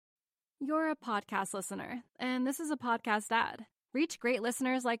You're a podcast listener, and this is a podcast ad. Reach great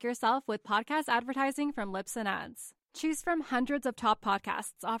listeners like yourself with podcast advertising from Libsyn Ads. Choose from hundreds of top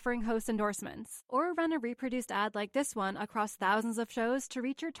podcasts offering host endorsements, or run a reproduced ad like this one across thousands of shows to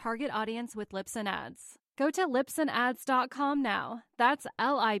reach your target audience with Libsyn Ads. Go to libsynads.com now. That's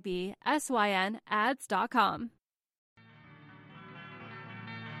LIBSYN ads.com.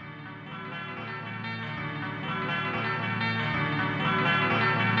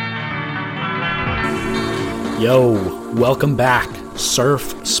 Yo, welcome back,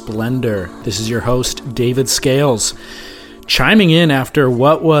 Surf Splendor. This is your host, David Scales, chiming in after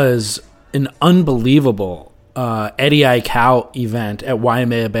what was an unbelievable Eddie Aikau event at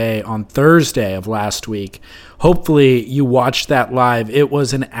Waimea Bay on Thursday of last week. Hopefully you watched that live. It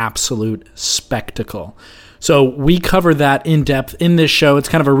was an absolute spectacle. So we cover that in depth in this show. It's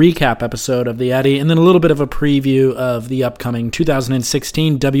kind of a recap episode of the Eddie, and then a little bit of a preview of the upcoming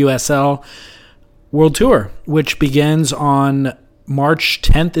 2016 WSL World Tour, which begins on March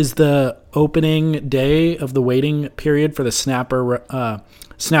 10th, is the opening day of the waiting period for the Snapper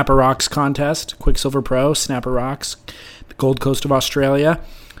Rocks contest, Quicksilver Pro, Snapper Rocks, the Gold Coast of Australia.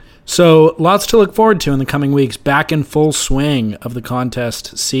 So lots to look forward to in the coming weeks, back in full swing of the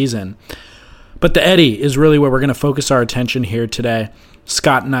contest season. But the Eddie is really where we're going to focus our attention here today.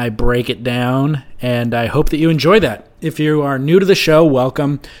 Scott and I break it down, and I hope that you enjoy that. If you are new to the show,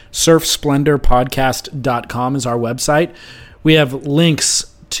 welcome. SurfSplendorPodcast.com is our website. We have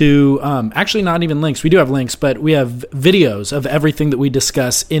links to, actually not even links, we do have links, but we have videos of everything that we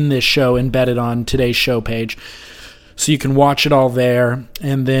discuss in this show embedded on today's show page. So you can watch it all there.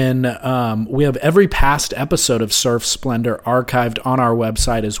 And then we have every past episode of Surf Splendor archived on our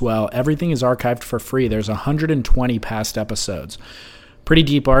website as well. Everything is archived for free. There's 120 past episodes. Pretty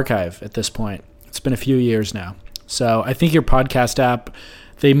deep archive at this point. It's been a few years now. So I think your podcast app,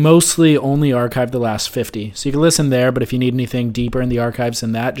 they mostly only archive the last 50. So you can listen there, but if you need anything deeper in the archives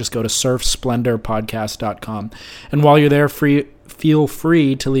than that, just go to surfsplendorpodcast.com. And while you're there, feel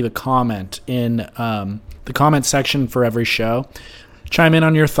free to leave a comment in the comment section for every show. Chime in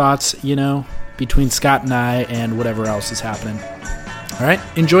on your thoughts, between Scott and I and whatever else is happening. All right,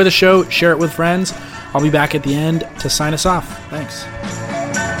 enjoy the show, share it with friends. I'll be back at the end to sign us off. Thanks.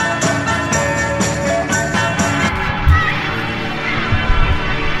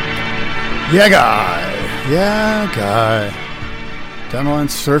 Yeah, guy. Down on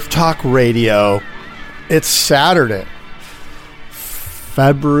Surf Talk Radio. It's Saturday,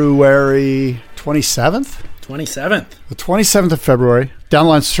 February 27th? 27th. The 27th of February.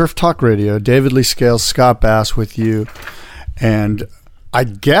 Downline Surf Talk Radio. David Lee Scales, Scott Bass with you. And I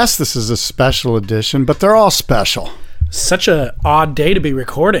guess this is a special edition, but they're all special. Such a odd day to be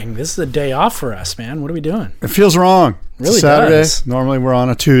recording. This is a day off for us, man. What are we doing? It feels wrong. Really Saturday. Does. Normally we're on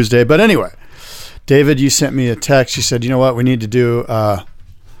a Tuesday. But anyway, David, you sent me a text. You said, you know what? We need to do a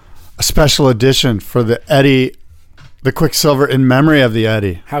special edition for the Eddie, the Quicksilver in memory of the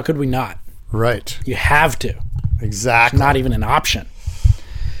Eddie. How could we not? Right. You have to. Exactly. It's not even an option.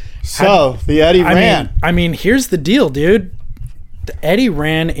 So the Eddie ran. I mean, here's the deal, dude. The Eddie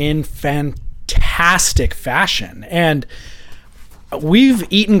ran in fantastic fashion. And we've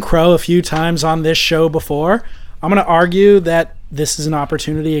eaten crow a few times on this show before. I'm going to argue that this is an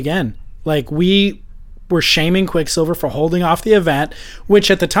opportunity again. Like, we were shaming Quicksilver for holding off the event, which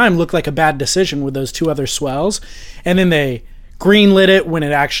at the time looked like a bad decision with those two other swells. And then they greenlit it when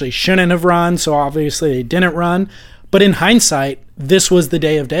it actually shouldn't have run, so obviously they didn't run. But in hindsight, this was the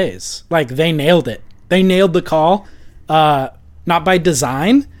day of days. Like, they nailed it. They nailed the call, not by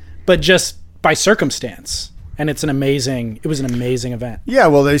design, but just by circumstance. And it was an amazing event. Yeah,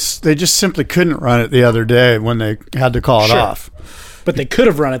 well, they just simply couldn't run it the other day when they had to call it off. But they could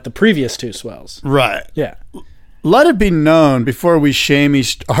have run it the previous two swells. Right. Yeah. Let it be known before we shame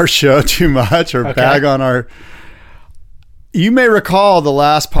our show too much or bag on our... You may recall the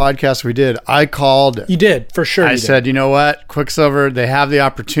last podcast we did. I called it. You did, for sure. I said, you know what? Quicksilver, they have the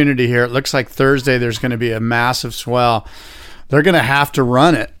opportunity here. It looks like Thursday there's going to be a massive swell. They're going to have to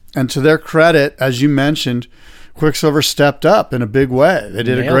run it. And to their credit, as you mentioned, Quicksilver stepped up in a big way. They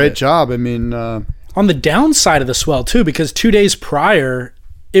did a great job. I mean... on the downside of the swell, too, because 2 days prior,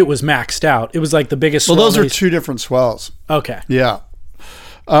 it was maxed out. It was like the biggest swell. Well, those are two different swells. Okay. Yeah.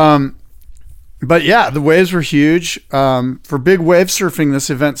 But yeah, the waves were huge. For big wave surfing, this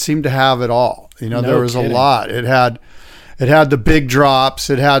event seemed to have it all. There was a lot. It had the big drops.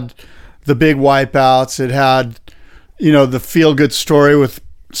 It had the big wipeouts. It had, the feel-good story with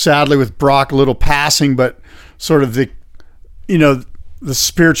Brock a little passing, but sort of the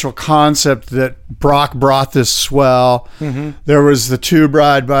spiritual concept that Brock brought this swell. Mm-hmm. There was the tube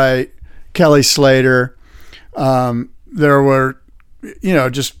ride by Kelly Slater. There were,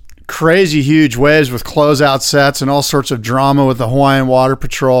 just crazy huge waves with closeout sets and all sorts of drama with the Hawaiian Water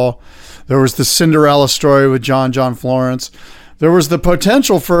Patrol. There was the Cinderella story with John Florence. There was the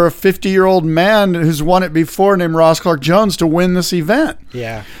potential for a 50-year-old man who's won it before named Ross Clark-Jones to win this event.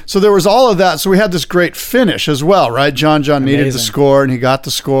 Yeah. So there was all of that. So we had this great finish as well, right? John needed the score, and he got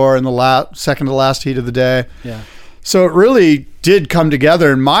the score in the second to last heat of the day. Yeah. So it really did come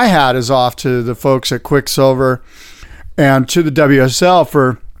together, and my hat is off to the folks at Quicksilver and to the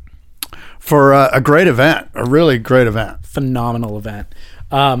WSL for a great event, a really great event. Phenomenal event.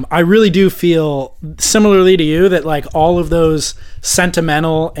 I really do feel similarly to you that like all of those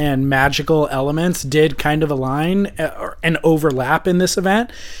sentimental and magical elements did kind of align and overlap in this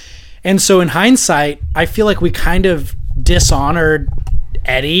event. And so in hindsight, I feel like we kind of dishonored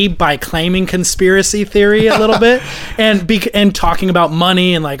Eddie by claiming conspiracy theory a little bit and talking about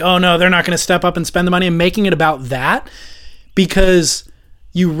money and like, oh no, they're not going to step up and spend the money, and making it about that, because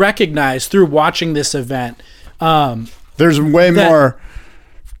you recognize through watching this event, there's way more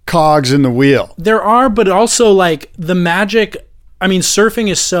cogs in the wheel. There are, but also like the magic. I mean, surfing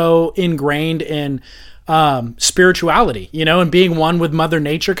is so ingrained in spirituality, and being one with Mother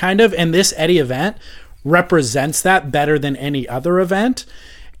Nature kind of. And this Eddie event represents that better than any other event.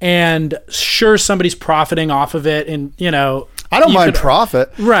 And sure, somebody's profiting off of it. And, I don't mind profit.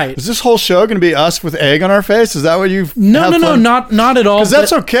 Right. Is this whole show going to be us with egg on our face? Is that what you've... No, not at all. Because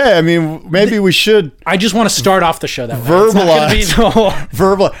that's okay. I mean, maybe we should... I just want to start off the show that way.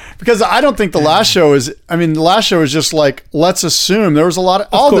 Verbalize. Because I don't think the last show is... I mean, the last show is just like, let's assume. There was a lot of...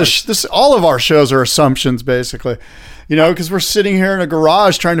 all of our shows are assumptions, basically. Because we're sitting here in a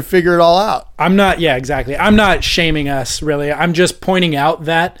garage trying to figure it all out. Yeah, exactly. I'm not shaming us, really. I'm just pointing out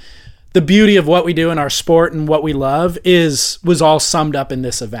that the beauty of what we do in our sport and what we love was all summed up in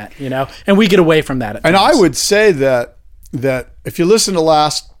this event, and we get away from that at times. And I would say that if you listen to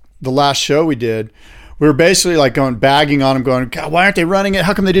the last show we did, we were basically like bagging on them, going, God, why aren't they running it?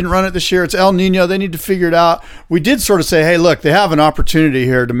 How come they didn't run it this year? It's El Nino. They need to figure it out. We did sort of say, hey, look, they have an opportunity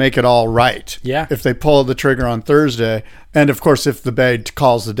here to make it all right. Yeah. If they pull the trigger on Thursday. And of course, if the Bay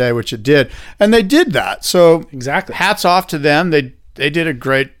calls the day, which it did. And they did that. So exactly. Hats off to them. They did a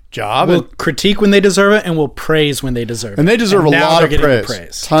great job. We'll critique when they deserve it, and we'll praise when they deserve it. And they deserve a lot of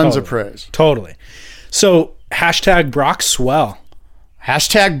praise. Tons of praise. Totally. So hashtag Brock Swell.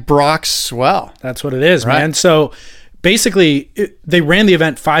 Hashtag Brock Swell. That's what it is, right, man. So basically, they ran the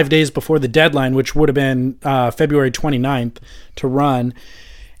event 5 days before the deadline, which would have been February 29th to run.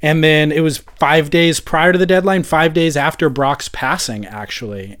 And then it was 5 days prior to the deadline, 5 days after Brock's passing,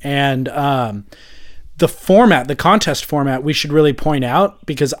 actually. And the contest format, we should really point out,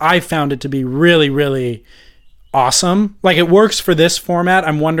 because I found it to be really, really awesome. Like, it works for this format.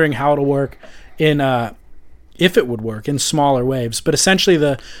 I'm wondering how it'll work if it would work in smaller waves. But essentially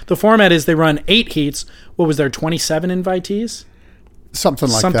the format is they run 8 heats. What was there, 27 invitees? Something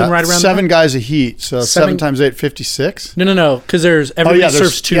like Something that. Right around 7 guys a heat. So 7 times 8, 56? No. Because everybody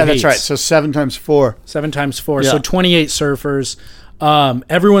surfs 2 heats. Yeah, that's right. So 7 times 4. 7 times 4. Yeah. So 28 surfers.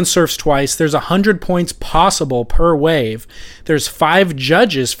 Everyone surfs twice. There's 100 points possible per wave. There's 5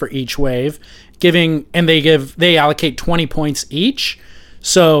 judges for each wave, they allocate 20 points each.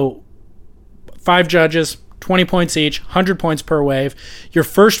 So 5 judges, 20 points each, 100 points per wave. Your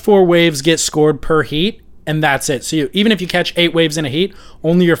first 4 waves get scored per heat, and that's it. So even if you catch 8 waves in a heat,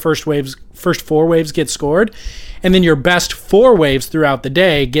 only your first 4 waves get scored. And then your best 4 waves throughout the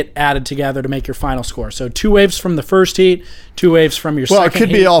day get added together to make your final score. So 2 waves from the first heat, 2 waves from your second heat. Well, it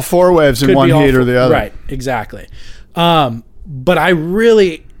could be all 4 waves in one heat or the other. Right, exactly. But I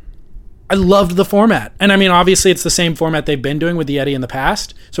loved the format. And I mean, obviously it's the same format they've been doing with the Eddie in the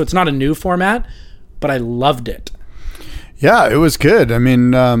past. So it's not a new format, but I loved it. Yeah, it was good. I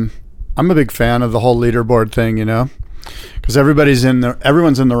mean, I'm a big fan of the whole leaderboard thing, because everyone's in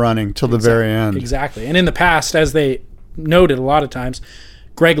the running till the very end. Exactly. And in the past, as they noted a lot of times,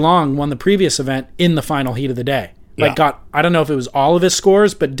 Greg Long won the previous event in the final heat of the day. I don't know if it was all of his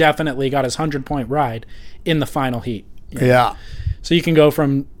scores, but definitely got his 100-point ride in the final heat. Yeah. So you can go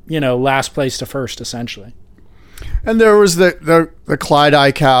from, last place to first, essentially. And there was the Clyde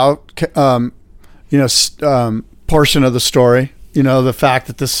Eichow, portion of the story. The fact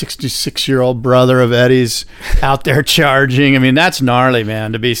that the 66-year-old brother of Eddie's out there charging. I mean, that's gnarly,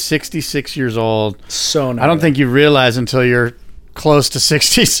 man, to be 66 years old. So gnarly. I don't think you realize until you're close to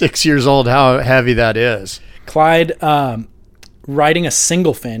 66 years old how heavy that is. Clyde riding a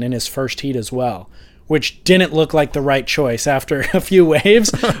single fin in his first heat as well, which didn't look like the right choice after a few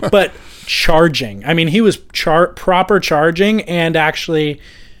waves, but charging. I mean, he was proper charging and actually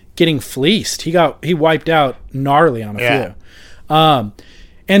getting fleeced. He wiped out gnarly on a few.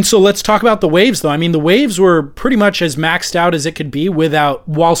 And so let's talk about the waves, though. I mean, the waves were pretty much as maxed out as it could be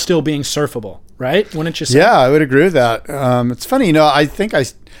while still being surfable, right? Wouldn't you say? Yeah, I would agree with that. It's funny, I think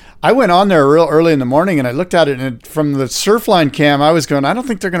I went on there real early in the morning and I looked at it, and from the Surfline cam, I was going, I don't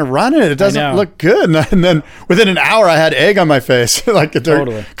think they're going to run it. It doesn't look good. And then within an hour, I had egg on my face.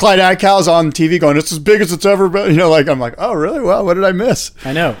 Totally. Clyde Atcow's on TV going, it's as big as it's ever been. I'm like, oh, really? Well, what did I miss?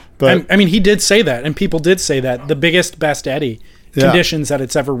 I know. But I mean, he did say that, and people did say that. The biggest, best eddy conditions that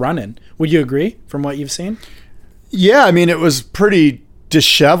it's ever run in. Would you agree from what you've seen? Yeah, I mean, it was pretty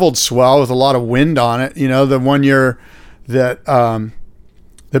disheveled swell with a lot of wind on it. The 1 year that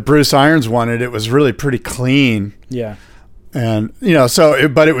Bruce Irons won it was really pretty clean. Yeah. And,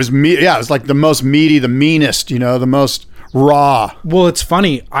 but it was it was like the most meaty, the meanest, the most raw. Well, it's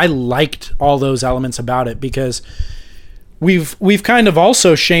funny. I liked all those elements about it because we've kind of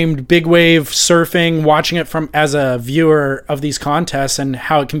also shamed big wave surfing, watching it from as a viewer of these contests and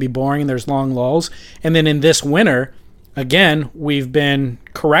how it can be boring and there's long lulls. And then in this winter, again, we've been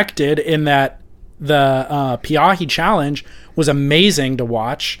corrected in that the Pe'ahi Challenge was amazing to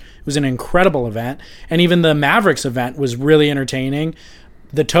watch. It was an incredible event. And even the Mavericks event was really entertaining.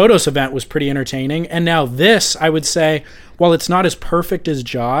 The Todos event was pretty entertaining. And now this, I would say, while it's not as perfect as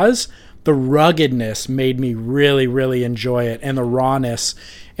Jaws, the ruggedness made me really, really enjoy it, and the rawness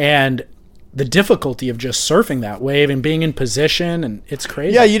and the difficulty of just surfing that wave and being in position, and it's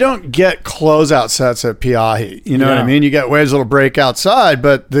crazy. Yeah, you don't get closeout sets at Pe'ahi. You know what I mean? You get waves that'll break outside,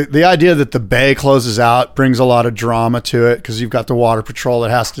 but the idea that the bay closes out brings a lot of drama to it because you've got the water patrol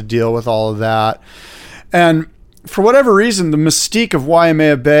that has to deal with all of that. And for whatever reason, the mystique of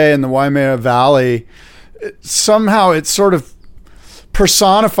Waimea Bay and the Waimea Valley, somehow it sort of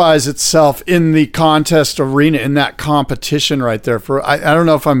personifies itself in the contest arena, in that competition right there. I don't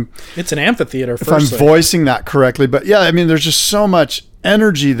know if it's an amphitheater, if I'm voicing that correctly, but yeah, I mean, there's just so much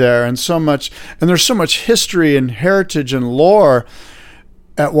energy there and there's so much history and heritage and lore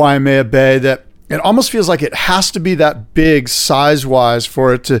at Waimea Bay that it almost feels like it has to be that big size-wise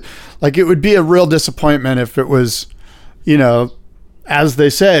for it to, like, it would be a real disappointment if it was, as they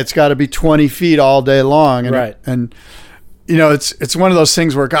say, it's got to be 20 feet all day long. And, right. It's one of those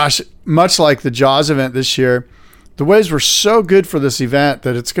things where, gosh, much like the Jaws event this year, the waves were so good for this event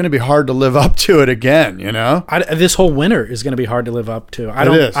that it's going to be hard to live up to it again, This whole winter is going to be hard to live up to.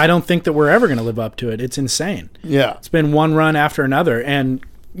 I don't think that we're ever going to live up to it. It's insane. Yeah. It's been one run after another, and,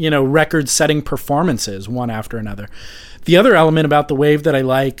 record-setting performances one after another. The other element about the wave that I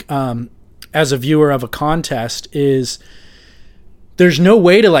like as a viewer of a contest is there's no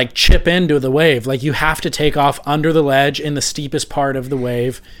way to chip into the wave. You have to take off under the ledge in the steepest part of the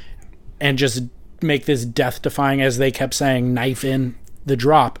wave and just make this death-defying, as they kept saying, knife in the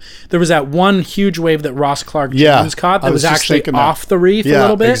drop. There was that one huge wave that Ross Clark-Jones caught that was actually off the reef a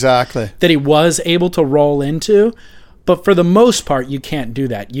little bit. Exactly. That he was able to roll into. But for the most part, you can't do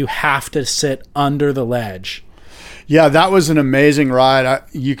that. You have to sit under the ledge. Yeah, that was an amazing ride.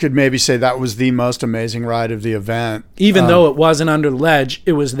 You could maybe say that was the most amazing ride of the event. Even though it wasn't under the ledge,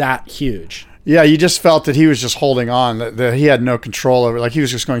 it was that huge. Yeah, you just felt that he was just holding on, that he had no control over it. He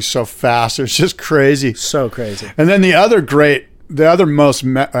was just going so fast. It was just crazy. So crazy. And then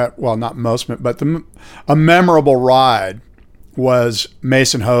a memorable ride was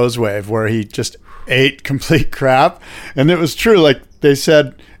Mason Ho's wave, where he just ate complete crap. And it was true. They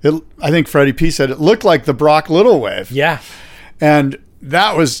said, I think Freddie P said, it looked like the Brock Little wave. Yeah. And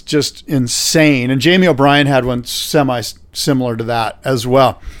that was just insane. And Jamie O'Brien had one semi-similar to that as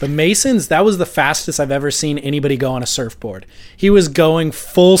well. The Masons, that was the fastest I've ever seen anybody go on a surfboard. He was going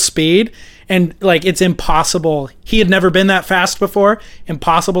full speed, and it's impossible. He had never been that fast before.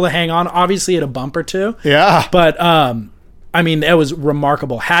 Impossible to hang on. Obviously, at a bump or two. Yeah. But, that was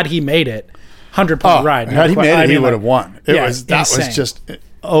remarkable. Had he made it, 100-point ride. Had he made it, he would have won. That insane. was just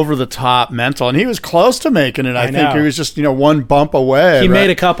over the top mental, and he was close to making it. I think he was just one bump away. He made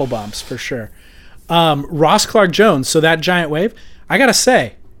a couple bumps for sure. Ross Clark-Jones, so that giant wave, I gotta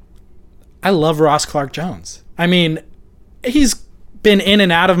say, I love Ross Clark-Jones. I mean, he's been in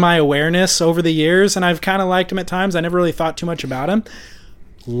and out of my awareness over the years, and I've kind of liked him at times. I never really thought too much about him.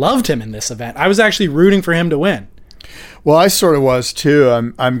 Loved him in this event. I was actually rooting for him to win. Well, I sort of was too.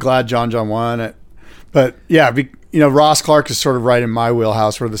 I'm glad John won it, but yeah, Ross Clark is sort of right in my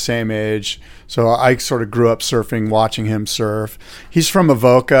wheelhouse. We're the same age, so I sort of grew up surfing, watching him surf. He's from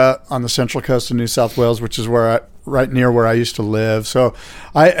Avoca on the central coast of New South Wales, which is right near where I used to live. So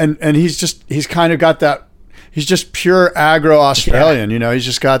he's kind of got that. he's just pure aggro Australian. You know, he's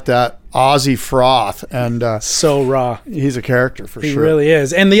just got that Aussie froth, and so raw. He's a character for sure. He really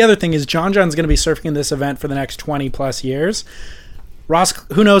is. And the other thing is, John's going to be surfing in this event for the next 20 plus years.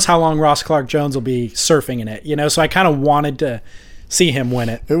 Who knows how long Ross Clark-Jones will be surfing in it? You know, so I kind of wanted to see him win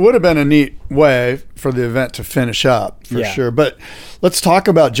it. It would have been a neat way for the event to finish up, for sure. But let's talk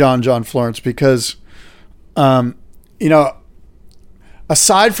about John Florence, because, you know,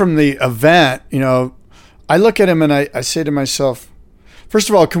 aside from the event, you know, I look at him and I say to myself, first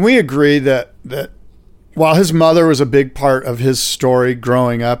of all, can we agree that while his mother was a big part of his story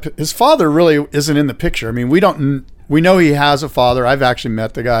growing up, his father really isn't in the picture? I mean, we know he has a father. I've actually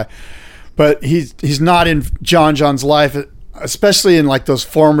met the guy, but he's not in John's life, especially in like those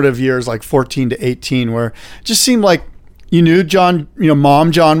formative years, like 14 to 18, where it just seemed like you knew John, you know,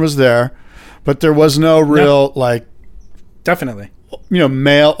 Mom John was there, but there was no real like, definitely, you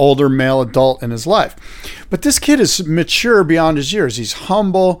know, older male adult in his life. But this kid is mature beyond his years. He's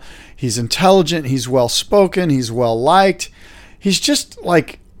humble, he's intelligent, he's well-spoken, he's well-liked. He's just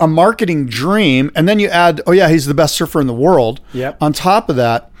like a marketing dream. And then you add, oh yeah, he's the best surfer in the world. Yep. On top of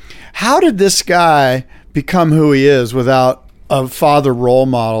that, how did this guy become who he is without a father role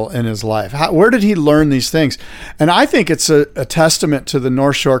model in his life? Where did he learn these things? And I think it's a testament to the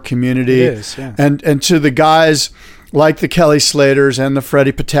North Shore community. It is, yeah. And to the guys like the Kelly Slaters and the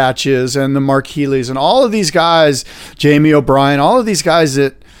Freddie Patachis and the Mark Healy's and all of these guys, Jamie O'Brien, all of these guys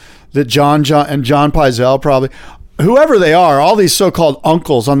that John and John Pizell, probably, whoever they are, all these so-called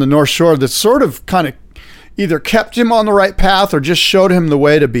uncles on the North Shore that sort of kind of either kept him on the right path or just showed him the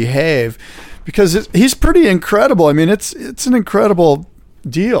way to behave, because he's pretty incredible. I mean, it's an incredible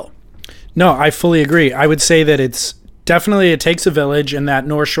deal. No, I fully agree. I would say that it takes a village, and that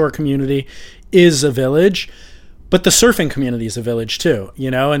North Shore community is a village. But the surfing community is a village too,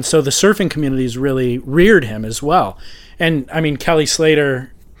 you know? And so the surfing community's really reared him as well. And I mean, Kelly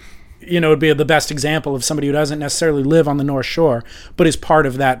Slater, you know, would be the best example of somebody who doesn't necessarily live on the North Shore, but is part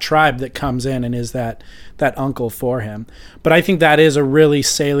of that tribe that comes in and is that uncle for him. But I think that is a really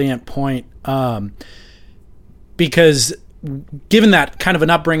salient point, because given that kind of an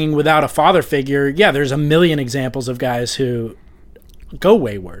upbringing without a father figure, yeah, there's a million examples of guys who go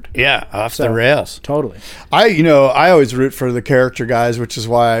wayward. Yeah, off the rails. Totally. I always root for the character guys, which is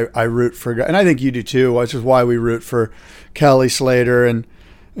why I root for, and I think you do too, which is why we root for Kelly Slater and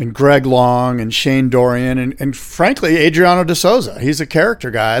Greg Long and Shane Dorian and frankly, Adriano de Souza. He's a character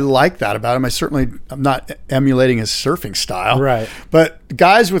guy. I like that about him. I'm not emulating his surfing style. Right. But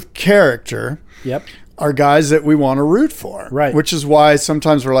guys with character. Yep. Are guys that we want to root for. Right. Which is why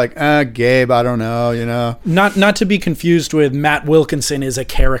sometimes we're like, Gabe, I don't know, you know. Not to be confused with Matt Wilkinson is a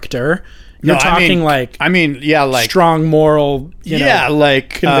character. You're talking strong moral,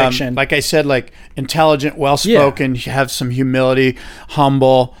 conviction. Like I said, like intelligent, well-spoken, have some humility,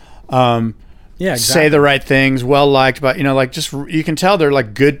 humble, exactly. Say the right things, well-liked, but, you know, like just, you can tell they're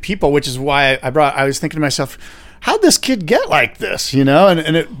like good people, which is why I was thinking to myself, how'd this kid get like this, you know?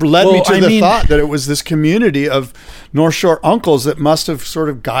 And it led me to the thought that it was this community of North Shore uncles that must have sort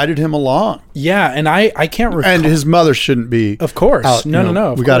of guided him along. Yeah, and I can't recall. And his mother shouldn't be. Of course. Out,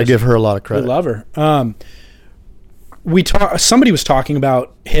 No. We got to give her a lot of credit. We love her. Somebody was talking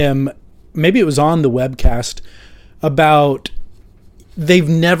about him, maybe it was on the webcast, about they've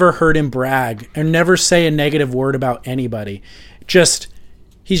never heard him brag or never say a negative word about anybody.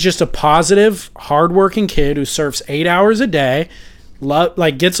 He's just a positive, hardworking kid who surfs 8 hours a day,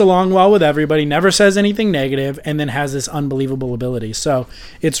 gets along well with everybody, never says anything negative, and then has this unbelievable ability. So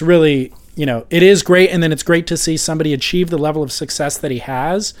it's really, you know, it is great, and then it's great to see somebody achieve the level of success that he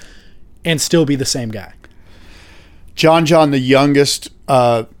has and still be the same guy. John, the youngest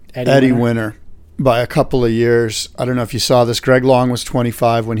Eddie winner by a couple of years. I don't know if you saw this. Greg Long was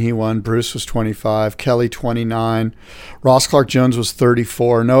 25 when he won. Bruce was 25. Kelly, 29. Ross Clark-Jones was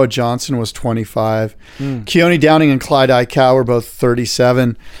 34. Noah Johnson was 25. Keone Downing and Clyde Aikau were both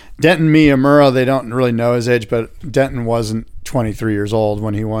 37. Denton Miyamura, they don't really know his age, but Denton wasn't 23 years old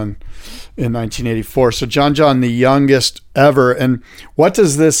when he won in 1984. So John, the youngest ever. And what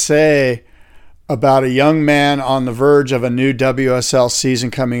does this say about a young man on the verge of a new WSL season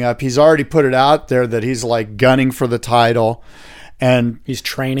coming up? He's already put it out there that he's like gunning for the title, and he's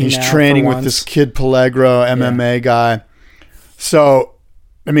training with this kid Pelegro, MMA guy. So,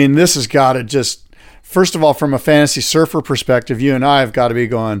 I mean, this has got to just, first of all, from a fantasy surfer perspective, you and I have got to be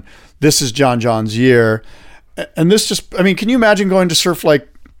going, this is John's year. And this just, I mean, can you imagine going to surf like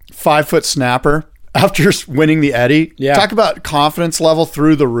 5-foot snapper after winning the Eddie? Yeah. Talk about confidence level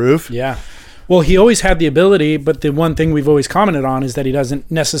through the roof. Yeah. Well, he always had the ability, but the one thing we've always commented on is that he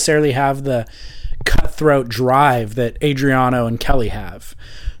doesn't necessarily have the cutthroat drive that Adriano and Kelly have.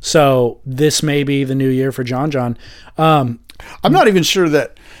 So this may be the new year for John. I'm not even sure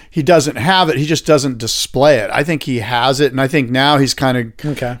that he doesn't have it. He just doesn't display it. I think he has it. And I think now he's kind of,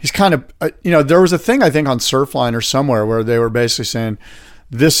 there was a thing I think on Surfline or somewhere where they were basically saying,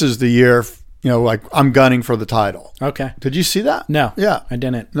 this is the year, like I'm gunning for the title. Okay. Did you see that? No. Yeah. I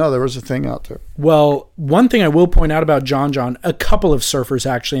didn't. No, there was a thing out there. Well, one thing I will point out about John, a couple of surfers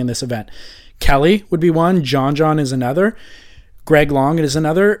actually in this event. Kelly would be one. John is another. Greg Long is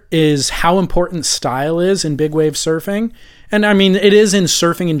another, is how important style is in big wave surfing. And I mean, it is in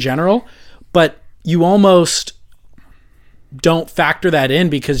surfing in general, but you almost don't factor that in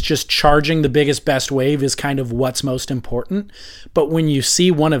because just charging the biggest, best wave is kind of what's most important. But when you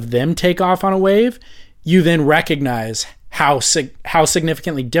see one of them take off on a wave, you then recognize how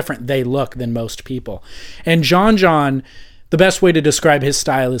significantly different they look than most people. And John, the best way to describe his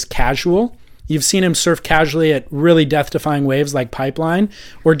style is casual. You've seen him surf casually at really death-defying waves like Pipeline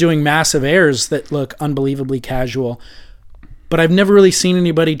or doing massive airs that look unbelievably casual. But I've never really seen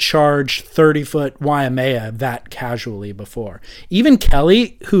anybody charge 30-foot Waimea that casually before. Even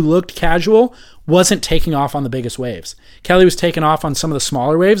Kelly, who looked casual, wasn't taking off on the biggest waves. Kelly was taking off on some of the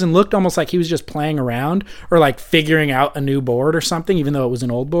smaller waves and looked almost like he was just playing around or like figuring out a new board or something, even though it was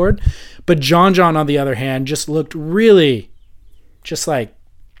an old board. But John, on the other hand, just looked really just like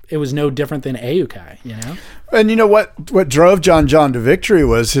it was no different than Ayukai, And you know what drove John to victory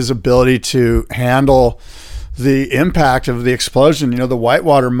was his ability to handle the impact of the explosion, the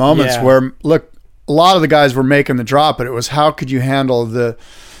whitewater moments where, look, a lot of the guys were making the drop, but it was how could you handle the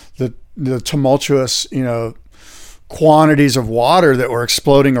tumultuous, quantities of water that were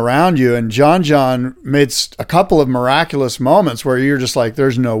exploding around you. And John made a couple of miraculous moments where you're just like,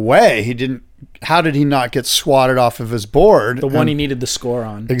 there's no way how did he not get swatted off of his board? The one he needed the score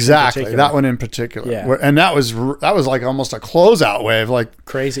on. Exactly. That one in particular. Yeah. And that was like almost a closeout wave. Like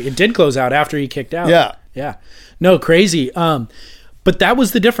crazy. It did close out after he kicked out. Yeah. Yeah. No, crazy. But that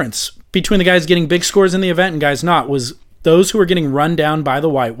was the difference between the guys getting big scores in the event and guys not, was those who were getting run down by the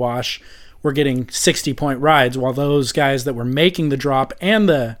whitewash were getting 60-point rides, while those guys that were making the drop and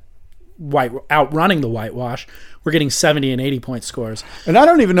outrunning the whitewash were getting 70 and 80-point scores. And I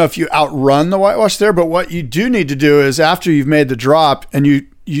don't even know if you outrun the whitewash there, but what you do need to do is after you've made the drop and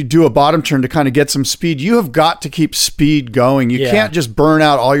you do a bottom turn to kind of get some speed, you have got to keep speed going. You can't just burn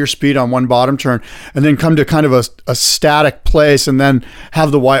out all your speed on one bottom turn and then come to kind of a static place and then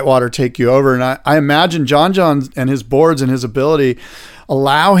have the whitewater take you over. And I imagine John and his boards and his ability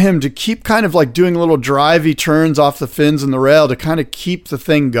allow him to keep kind of like doing little drivey turns off the fins and the rail to kind of keep the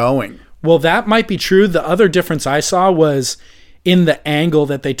thing going. Well, that might be true. The other difference I saw was in the angle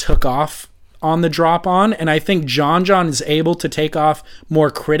that they took off on the drop on. And I think John is able to take off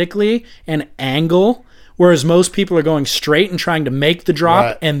more critically and angle, whereas most people are going straight and trying to make the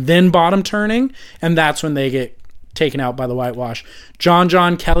drop and then bottom turning. And that's when they get taken out by the whitewash.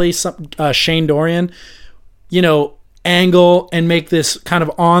 John, Kelly, Shane Dorian, angle and make this kind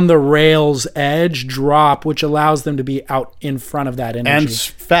of on the rails edge drop, which allows them to be out in front of that energy. And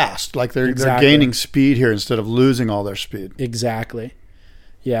fast. Like they're gaining speed here instead of losing all their speed. Exactly.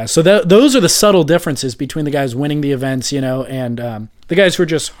 Yeah, so those are the subtle differences between the guys winning the events, and the guys who are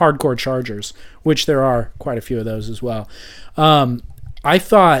just hardcore chargers, which there are quite a few of those as well. I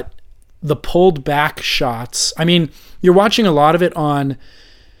thought the pulled back shots, I mean, you're watching a lot of it on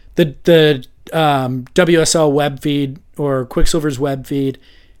the WSL web feed or Quicksilver's web feed,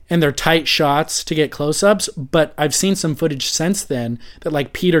 and they're tight shots to get close-ups, but I've seen some footage since then that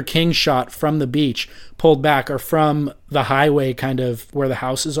like Peter King shot from the beach, pulled back, or from the highway kind of where the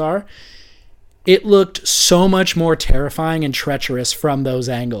houses are. It looked so much more terrifying and treacherous from those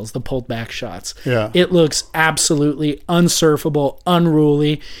angles, the pulled back shots. Yeah. It looks absolutely unsurfable,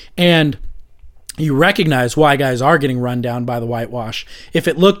 unruly, and you recognize why guys are getting run down by the whitewash. If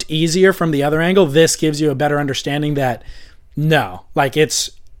it looked easier from the other angle, this gives you a better understanding that no, like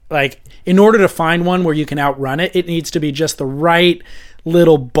it's like in order to find one where you can outrun it, it needs to be just the right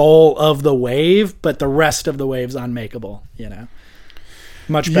little bowl of the wave, but the rest of the wave's unmakeable,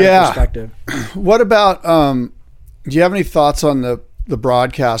 Much better perspective. What about, do you have any thoughts on the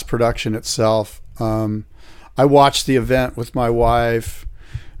broadcast production itself? I watched the event with my wife,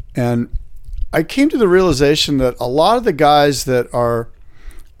 and I came to the realization that a lot of the guys that are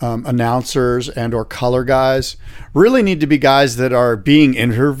announcers and or color guys really need to be guys that are being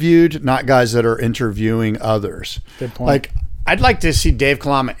interviewed, not guys that are interviewing others. Good point. Like, I'd like to see Dave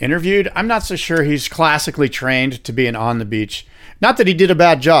Kalama interviewed. I'm not so sure he's classically trained to be an on the beach not that he did a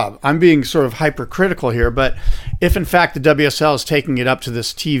bad job. I'm being sort of hypercritical here, but if in fact the WSL is taking it up to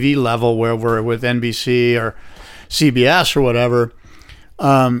this TV level where we're with NBC or CBS or whatever,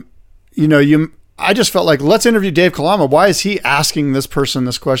 I just felt like, let's interview Dave Kalama. Why is he asking this person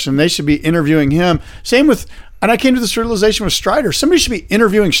this question? They should be interviewing him. Same with, and I came to this realization with Strider. Somebody should be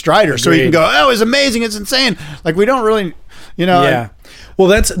interviewing Strider. So he can go, oh, it's amazing, it's insane. Like, we don't really, Yeah. Well,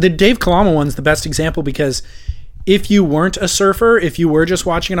 that's the Dave Kalama one's the best example, because if you weren't a surfer, if you were just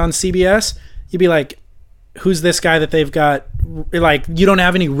watching it on CBS, you'd be like, who's this guy that they've got? Like, you don't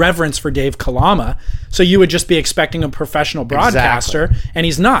have any reverence for Dave Kalama, so you would just be expecting a professional broadcaster, and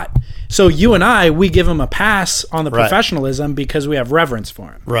he's not. So you and I, we give him a pass on the professionalism because we have reverence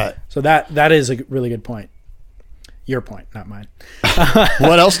for him. Right. So that is a really good point. Your point, not mine.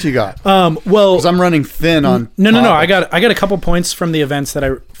 What else do you got? Well, because I'm running thin on. No. I got a couple points from the event that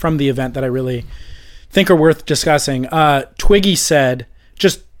I really think are worth discussing. Twiggy said,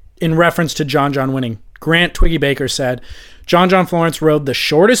 just in reference to John winning, Grant Twiggy Baker said, John Florence rode the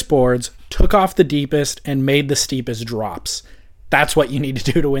shortest boards, took off the deepest, and made the steepest drops. That's what you need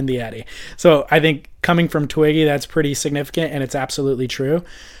to do to win the Eddie. So I think coming from Twiggy, that's pretty significant, and it's absolutely true.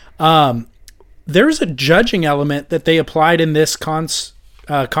 There's a judging element that they applied in this contest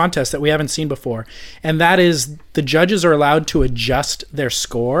that we haven't seen before, and that is the judges are allowed to adjust their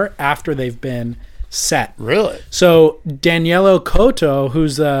score after they've been set. Really? So Danielo Couto,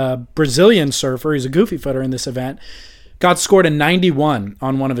 who's a Brazilian surfer, he's a goofy footer in this event, got scored a 91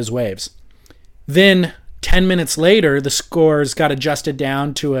 on one of his waves. Then 10 minutes later, the scores got adjusted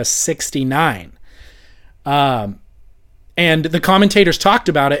down to a 69. And the commentators talked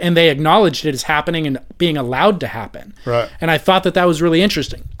about it, and they acknowledged it as happening and being allowed to happen. Right. And I thought that was really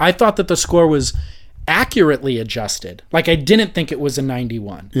interesting. I thought that the score was accurately adjusted. Like, I didn't think it was a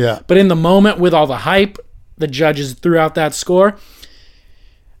 91. Yeah. But in the moment with all the hype, the judges threw out that score.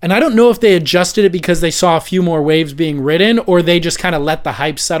 And I don't know if they adjusted it because they saw a few more waves being ridden, or they just kind of let the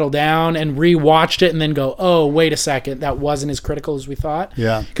hype settle down and rewatched it and then go, oh, wait a second, that wasn't as critical as we thought.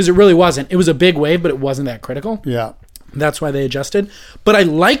 Yeah. Because it really wasn't. It was a big wave, but it wasn't that critical. Yeah. That's why they adjusted. But I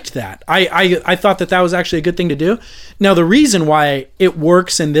liked that. I thought that was actually a good thing to do. Now, the reason why it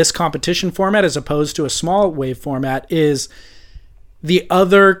works in this competition format as opposed to a small wave format is the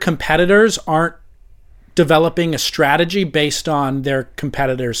other competitors aren't developing a strategy based on their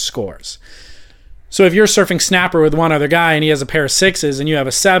competitors' scores. So if you're surfing snapper with one other guy and he has a pair of 6s and you have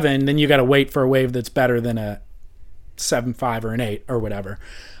a 7, then you got to wait for a wave that's better than a 7.5 or an 8 or whatever.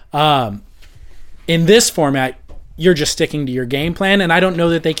 In this format, you're just sticking to your game plan, and I don't know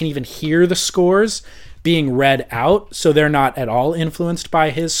that they can even hear the scores being read out, so they're not at all influenced by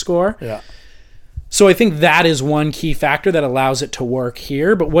his score. Yeah. So I think that is one key factor that allows it to work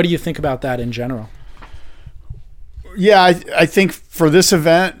here, but what do you think about that in general? Yeah, I think for this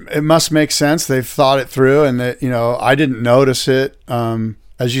event, it must make sense. They've thought it through, and that, I didn't notice it.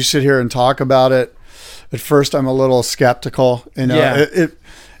 As you sit here and talk about it, at first I'm a little skeptical.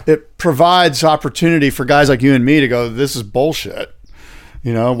 It provides opportunity for guys like you and me to go, this is bullshit.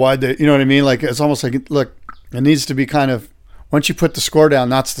 Why they, you know what I mean? Like, it's almost like, look, it needs to be kind of, once you put the score down,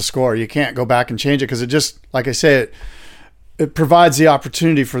 that's the score. You can't go back and change it, because it just, like I say, it provides the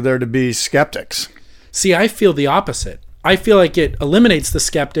opportunity for there to be skeptics. See, I feel the opposite. I feel like it eliminates the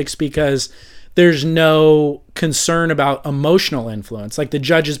skeptics because there's no concern about emotional influence, like the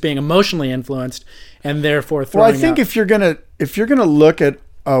judges being emotionally influenced and therefore throwing Well, I think if you're gonna look at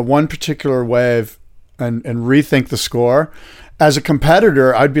one particular wave and rethink the score, as a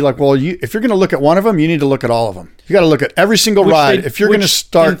competitor, I'd be like, well, if you're going to look at one of them, you need to look at all of them. You got to look at every single ride. If you're going to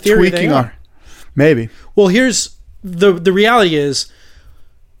start tweaking on, maybe. Well, here's the reality is,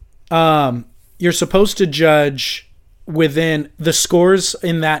 you're supposed to judge within the scores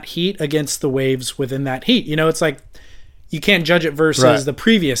in that heat against the waves within that heat. It's like you can't judge it versus the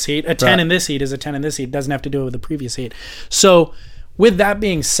previous heat. A 10 in this heat is a 10 in this heat. It doesn't have to do it with the previous heat. So with that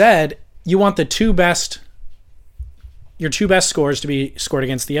being said, you want your two best scores to be scored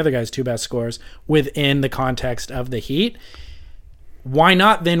against the other guy's two best scores within the context of the heat. Why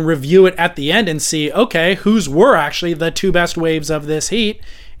not then review it at the end and see, okay, whose were actually the two best waves of this heat,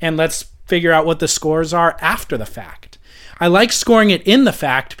 and let's figure out what the scores are after the fact. I like scoring it in the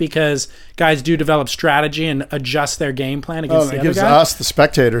fact because guys do develop strategy and adjust their game plan against the other guy. It gives us, the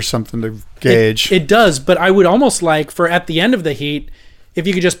spectators, something to gauge. It does, but I would almost like for at the end of the heat, if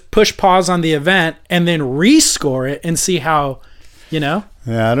you could just push pause on the event and then rescore it and see how, Yeah,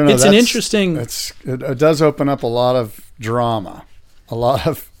 I don't know. It's an interesting... It does open up a lot of drama.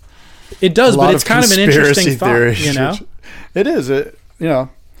 It does, but it's kind of an interesting thought, It is.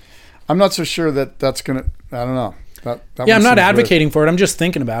 I'm not so sure that's going to... I don't know. Yeah, I'm not advocating for it. I'm just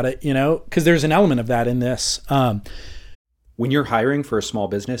thinking about it, because there's an element of that in this. When you're hiring for a small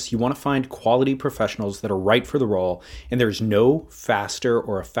business, you want to find quality professionals that are right for the role, and there's no faster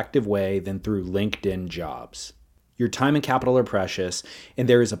or effective way than through LinkedIn Jobs. Your time and capital are precious, and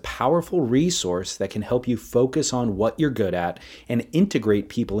there is a powerful resource that can help you focus on what you're good at and integrate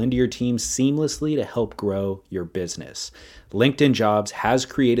people into your team seamlessly to help grow your business. LinkedIn Jobs has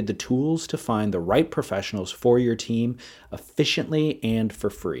created the tools to find the right professionals for your team efficiently and for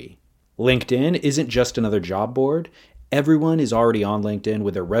free. LinkedIn isn't just another job board. Everyone is already on LinkedIn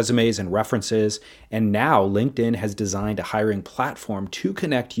with their resumes and references, and now LinkedIn has designed a hiring platform to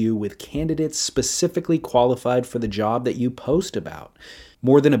connect you with candidates specifically qualified for the job that you post about.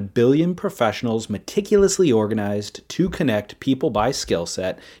 More than 1 billion professionals meticulously organized to connect people by skill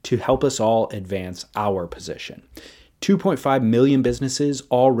set to help us all advance our position. 2.5 million businesses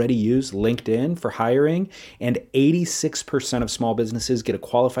already use LinkedIn for hiring, and 86% of small businesses get a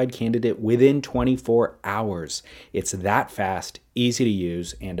qualified candidate within 24 hours. It's that fast, easy to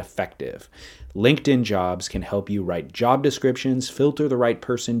use, and effective. LinkedIn Jobs can help you write job descriptions, filter the right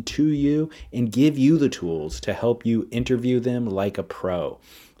person to you, and give you the tools to help you interview them like a pro.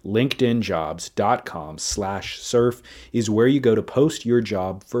 LinkedInjobs.com/surf is where you go to post your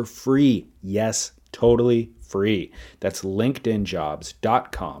job for free. Yes, totally free. That's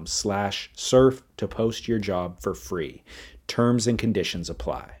LinkedInjobs.com/surf to post your job for free. Terms and conditions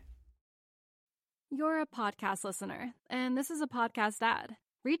apply. You're a podcast listener, and this is a podcast ad.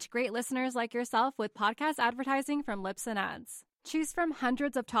 Reach great listeners like yourself with podcast advertising from Libsyn Ads. Choose from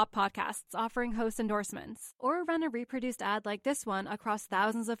hundreds of top podcasts offering host endorsements, or run a reproduced ad like this one across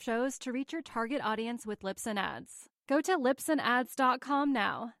thousands of shows to reach your target audience with Libsyn Ads. Go to libsynads.com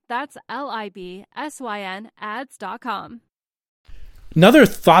now. That's LIBSYN ads.com. Another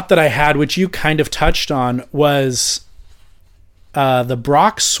thought that I had, which you kind of touched on, was the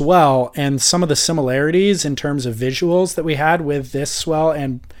Brock swell and some of the similarities in terms of visuals that we had with this swell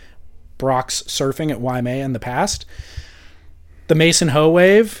and Brock's surfing at Waimea in the past. The Mason Ho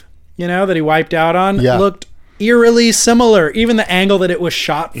wave, that he wiped out on, looked eerily similar. Even the angle that it was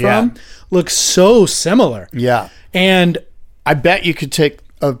shot from looks so similar. Yeah. And I bet you could take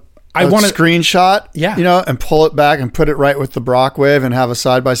a screenshot, and pull it back and put it right with the Brock wave and have a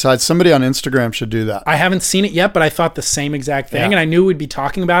side-by-side. Somebody on Instagram should do that. I haven't seen it yet, but I thought the same exact thing. And I knew we'd be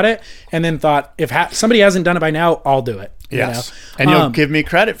talking about it, and then thought, if somebody hasn't done it by now, I'll do it. Yes. And you'll give me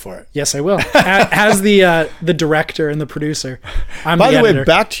credit for it. Yes, I will. As the director and the producer. By the way,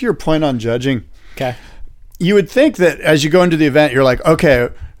 back to your point on judging. Okay. You would think that as you go into the event, you're like, okay,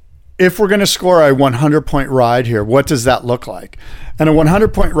 if we're going to score a 100-point ride here, what does that look like? And a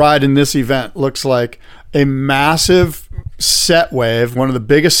 100-point ride in this event looks like a massive set wave, one of the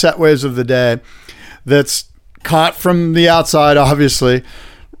biggest set waves of the day, that's caught from the outside, obviously,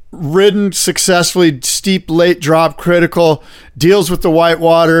 ridden successfully, steep late drop, critical, deals with the white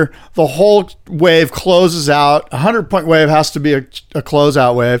water. The whole wave closes out. A 100-point wave has to be a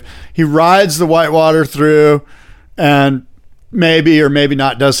closeout wave. He rides the white water through and maybe or maybe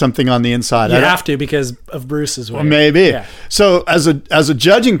not does something on the inside. You have to because of Bruce's wave. Well, maybe. Yeah. So as a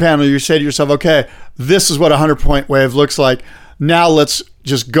judging panel, you say to yourself, okay, this is what a 100-point wave looks like. Now let's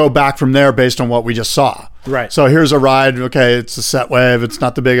just go back from there based on what we just saw. Right. So here's a ride. Okay, it's a set wave. It's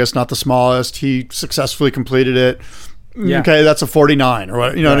not the biggest, not the smallest. He successfully completed it. Yeah. Okay, that's a 49 or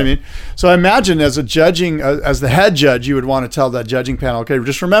what, what I mean? So I imagine as a judging, as the head judge, you would want to tell that judging panel, okay,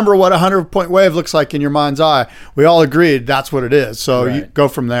 just remember what a 100-point wave looks like in your mind's eye. We all agreed that's what it is. So you go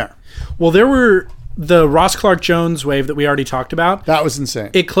from there. Well, there were the Ross Clark Jones wave that we already talked about. That was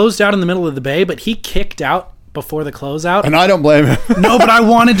insane. It closed out in the middle of the bay, but he kicked out before the closeout. And I don't blame him. No, but I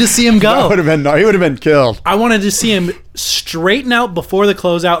wanted to see him go. He would have been killed. I wanted to see him straighten out before the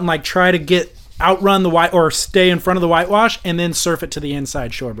closeout and try to outrun the white or stay in front of the whitewash and then surf it to the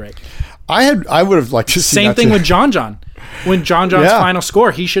inside shore break. I would have liked to see Same thing with John. When John's final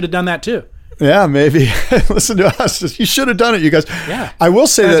score, he should have done that too. Yeah, maybe. Listen to us. You should have done it, you guys. Yeah. I will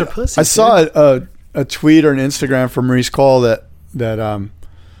say that pussies, I saw a tweet or an Instagram from Maurice Cole that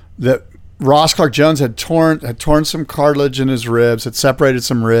Ross Clark Jones had torn some cartilage in his ribs, had separated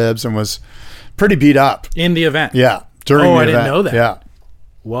some ribs, and was pretty beat up in the event. Yeah, during the event. I didn't know that. Yeah.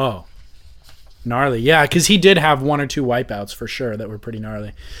 Whoa. Gnarly. Yeah, because he did have one or two wipeouts for sure that were pretty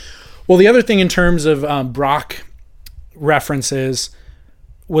gnarly. Well, the other thing in terms of Brock references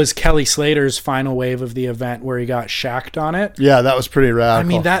was Kelly Slater's final wave of the event where he got shacked on it. Yeah, that was pretty radical. I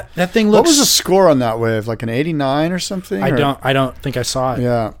mean, that thing looks... What was the score on that wave? Like an 89 or something? I don't think I saw it.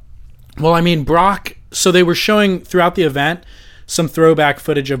 Yeah. Well, I mean, Brock... So they were showing throughout the event some throwback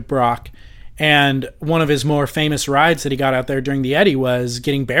footage of Brock, And one of his more famous rides that he got out there during the Eddie was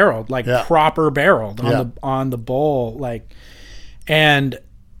getting barreled, like proper barreled on the bowl. Like, and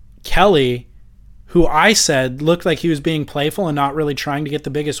Kelly, who I said looked like he was being playful and not really trying to get the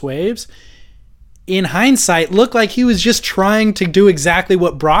biggest waves, in hindsight looked like he was just trying to do exactly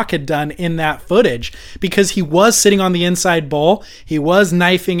what Brock had done in that footage, because he was sitting on the inside bowl, he was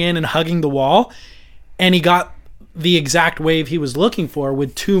knifing in and hugging the wall, and he got the exact wave he was looking for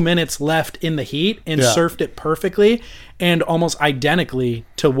with 2 minutes left in the heat and surfed it perfectly and almost identically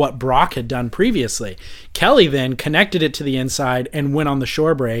to what Brock had done previously. Kelly then connected it to the inside and went on the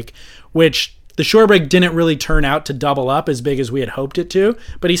shore break, which the shore break didn't really turn out to double up as big as we had hoped it to,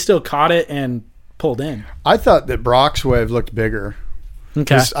 but he still caught it and pulled in. I thought that Brock's wave looked bigger.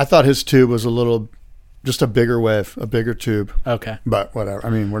 Okay. I thought his tube was just a bigger wave, a bigger tube. Okay. But whatever.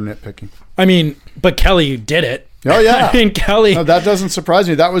 I mean, we're nitpicking. I mean, but Kelly did it. Oh, yeah. I mean, Kelly. No, that doesn't surprise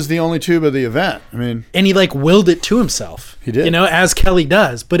me. That was the only tube of the event. I mean. And he like willed it to himself. He did. You know, as Kelly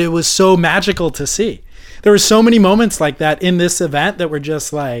does. But it was so magical to see. There were so many moments like that in this event that were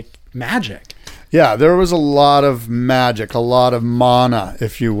just like magic. Yeah, there was a lot of magic, a lot of mana,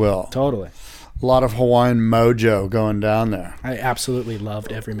 if you will. Totally. A lot of Hawaiian mojo going down there. I absolutely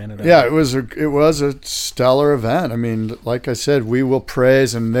loved every minute of it. Yeah, it was a stellar event. I mean, like I said, we will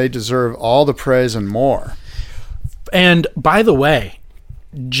praise, and they deserve all the praise and more. And by the way,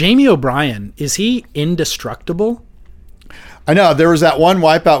 Jamie O'Brien, is he indestructible? I know there was that one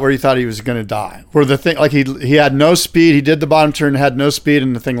wipeout where he thought he was going to die, where the thing, like he had no speed. He did the bottom turn, had no speed,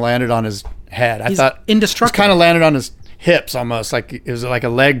 and the thing landed on his head. I thought indestructible. It kind of landed on his hips almost, like it was like a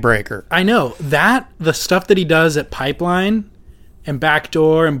leg breaker. I know that the stuff that he does at Pipeline and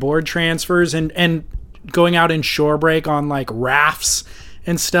backdoor and board transfers and going out in shore break on like rafts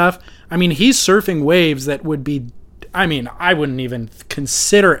and stuff. I mean, he's surfing waves that would be, I mean, I wouldn't even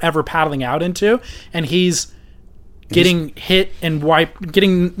consider ever paddling out into, and he's getting hit and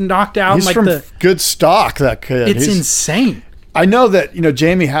getting knocked out. He's like from good stock, that kid. It's insane. I know that,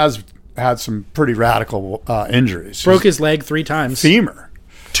 Jamie has had some pretty radical injuries. Broke his leg 3 times. Femur.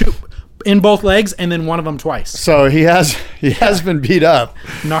 2 in both legs, and then one of them twice. So he has been beat up.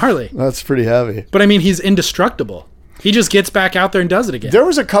 Gnarly. That's pretty heavy. But I mean, he's indestructible. He just gets back out there and does it again. There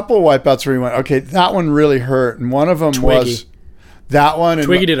was a couple of wipeouts where he went, okay, that one really hurt, and one of them was that one. And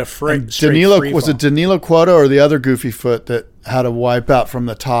Twiggy did a straight Danilo, free was fall. it Danilo Cuoto or the other goofy foot that had a wipeout from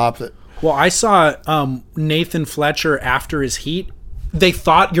the top? Well, I saw Nathan Fletcher after his heat. They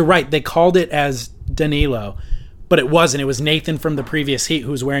thought, you're right, they called it as Danilo, but it wasn't. It was Nathan from the previous heat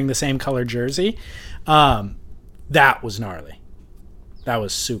who was wearing the same color jersey. That was gnarly. That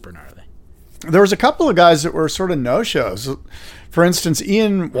was super gnarly. There was a couple of guys that were sort of no-shows. For instance,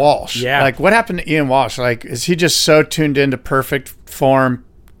 Ian Walsh. Yeah. Like, what happened to Ian Walsh? Like, is he just so tuned into perfect form,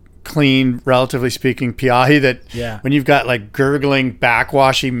 clean, relatively speaking, Piahi that when you've got, like, gurgling,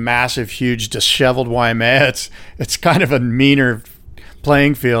 backwashy, massive, huge, disheveled Waimea, it's kind of a meaner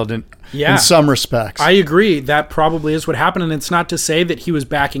playing field in some respects. I agree. That probably is what happened, and it's not to say that he was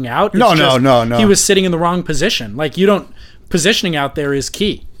backing out. No. He was sitting in the wrong position. Like, positioning out there is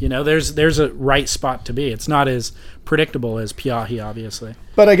key. There's a right spot to be. It's not as predictable as Piahi, obviously.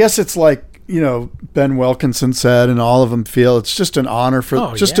 But I guess it's like, Ben Wilkinson said, and all of them feel it's just an honor for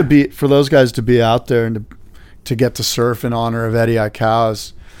those guys to be out there and to get to surf in honor of Eddie Aikau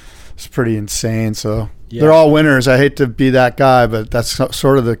is pretty insane. So they're all winners. I hate to be that guy, but that's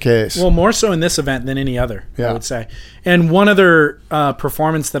sort of the case. Well, more so in this event than any other, I would say. And one other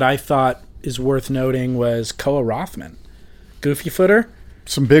performance that I thought is worth noting was Koa Rothman. Goofy footer.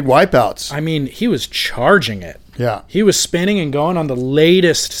 Some big wipeouts. I mean, he was charging it. Yeah. He was spinning and going on the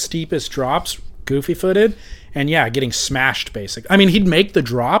latest, steepest drops, goofy footed, and getting smashed basically. I mean, he'd make the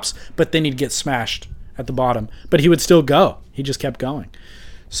drops, but then he'd get smashed at the bottom. But he would still go. He just kept going.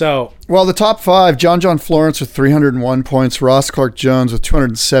 So, well, the top 5, John Florence with 301 points, Ross Clark-Jones with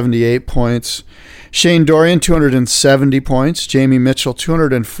 278 points, Shane Dorian 270 points, Jamie Mitchell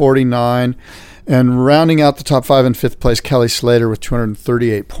 249, and rounding out the top 5 in 5th place, Kelly Slater with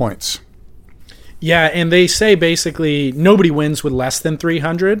 238 points. Yeah, and they say basically nobody wins with less than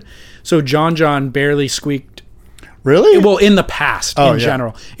 300. So John barely squeaked. Really? Well, in the past,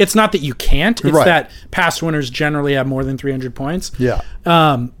 general. It's not that you can't. It's that past winners generally have more than 300 points. Yeah.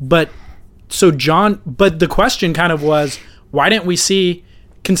 But the question kind of was, why didn't we see,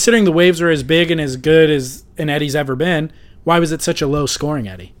 considering the waves are as big and as good as an Eddie's ever been, why was it such a low scoring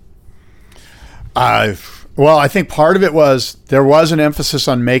Eddie? I Well, I think part of it was there was an emphasis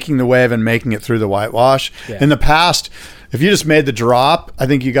on making the wave and making it through the whitewash. Yeah. In the past, if you just made the drop, I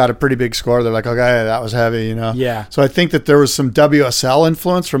think you got a pretty big score. They're like, okay, that was heavy, you know? Yeah. So I think that there was some WSL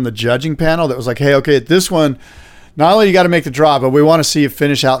influence from the judging panel that was like, hey, okay, this one, not only you got to make the drop, but we want to see you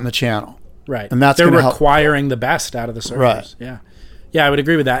finish out in the channel. Right. And that's they're gonna help. requiring the best out of the surfers. Right. Yeah. Yeah, I would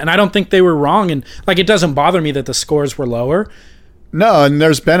agree with that. And I don't think they were wrong. And like, it doesn't bother me that the scores were lower. No, and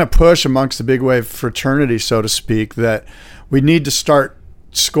there's been a push amongst the big wave fraternity, so to speak, that we need to start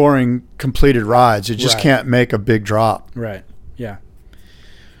scoring completed rides. You just Right. can't make a big drop. Right. Yeah.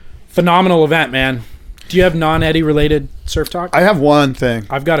 Phenomenal event, man. Do you have non-Eddie related surf talk? I have one thing.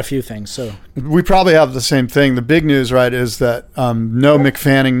 I've got a few things. So We probably have the same thing. The big news, right, is that no Mick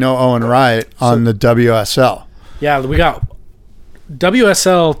Fanning, no Owen Wright on the WSL. yeah, we got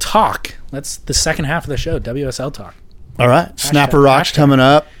WSL talk. That's the second half of the show. WSL talk. All right. Snapper Hashtag- Rocks coming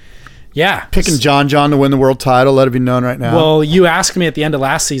up. Yeah. Picking John to win the world title. Let it be known right now. Well, you asked me at the end of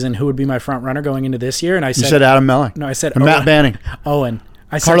last season who would be my front runner going into this year, and I you said, said Adam Melling. no, I said And Matt Owen. Banning. Owen.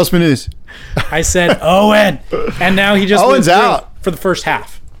 I said Carlos Munoz. I said Owen, and now he just Owen's withdrew out. for the first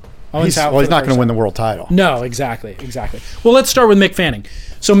half. Owen's out. Well, for he's the not first going to win half. the world title. No, exactly. Well, let's start with Mick Fanning.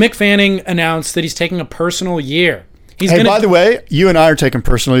 So Mick Fanning announced that he's taking a personal year. He's Hey, gonna, by the way, you and I are taking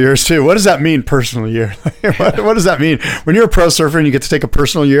personal years too. What does that mean, personal year? what does that mean? When you're a pro surfer and you get to take a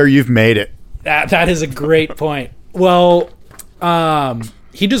personal year, you've made it. that is a great point. Well,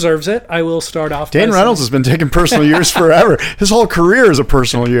 he deserves it. I will start off. Dane by Reynolds has been taking personal years forever. His whole career is a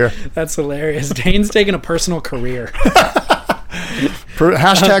personal year. That's hilarious. Dane's taking a personal career.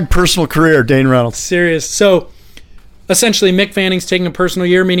 Hashtag personal career, Dane Reynolds. Serious. So essentially, Mick Fanning's taking a personal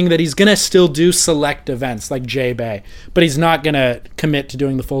year, meaning that he's going to still do select events like J-Bay, but he's not going to commit to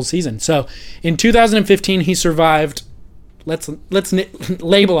doing the full season. So in 2015, he survived, let's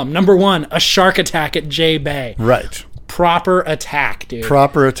label him, number one, a shark attack at J-Bay. Right. Proper attack, dude.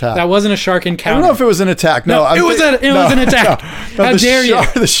 Proper attack. That wasn't a shark I encounter. don't know if it was an attack. No, it was an attack. How dare you?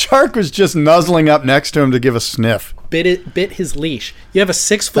 The shark was just nuzzling up next to him to give a sniff. Bit his leash. You have a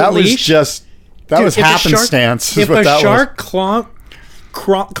 6-foot That leash. was just, that Dude, was if a shark- happenstance. If a shark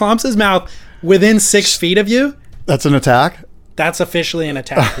clomps his mouth within 6 feet of you, That's an attack? that's officially an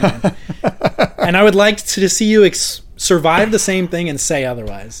attack, man. And I would like to see you survive the same thing and say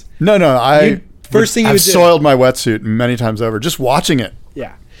otherwise. No, I've would do. soiled my wetsuit many times over just watching it.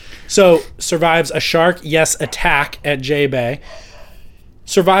 Yeah. So survives a shark, yes, attack at J-Bay.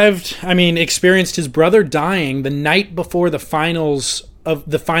 Experienced his brother dying the night before the finals of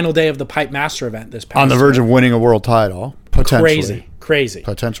the final day of the Pipe Master event this past On the verge year. of winning a world title, potentially. Crazy.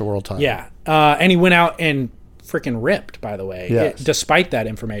 Potential world title. Yeah. And he went out and freaking ripped, by the way, Yes. despite that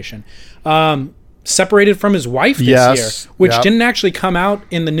information. Separated from his wife this Yes. year, which Yep. didn't actually come out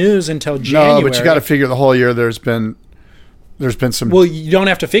in the news until January. No, but you got to figure the whole year there's been some. Well, you don't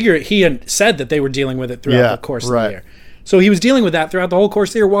have to figure it. He had said that they were dealing with it throughout the course of the year. So he was dealing with that throughout the whole course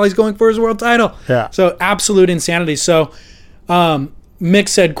of the year while he's going for his world title. Yeah. So absolute insanity. So Mick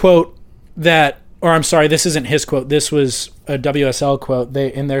said, quote, this isn't his quote. This was a WSL quote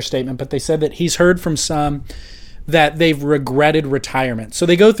in their statement, but they said that he's heard from some that they've regretted retirement. So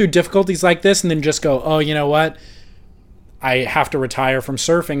they go through difficulties like this and then just go, oh, you know what? I have to retire from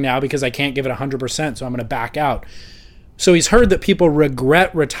surfing now because I can't give it 100%, so I'm going to back out. So he's heard that people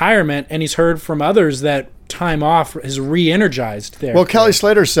regret retirement, and he's heard from others that time off has re-energized their Well, Kelly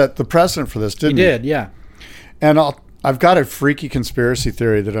Slater set the precedent for this, didn't he? He did, yeah. And I've got a freaky conspiracy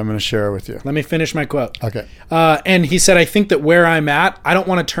theory that I'm going to share with you. Let me finish my quote. Okay. And he said, I think that where I'm at, I don't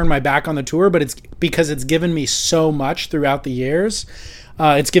want to turn my back on the tour, but it's because it's given me so much throughout the years.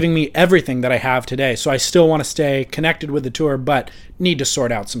 It's giving me everything that I have today. So I still want to stay connected with the tour, but need to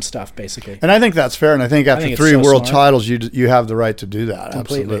sort out some stuff, basically. And I think that's fair. And I think after think it's 3 so world smart. titles, you have the right to do that.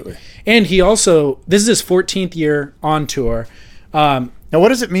 Completely. Absolutely. And he also, this is his 14th year on tour. Now, what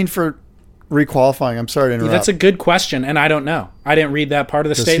does it mean for requalifying? I'm sorry to interrupt. That's a good question, and I don't know. I didn't read that part of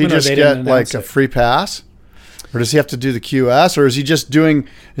the Does statement, he or just they didn't get announce like a it. free pass? Or does he have to do the QS? Or is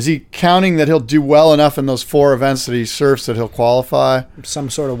he counting that he'll do well enough in those 4 events that he surfs that he'll qualify? Some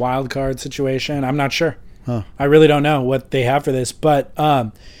sort of wild card situation. I'm not sure. I really don't know what they have for this. But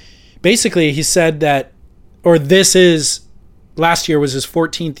basically, he said that, last year was his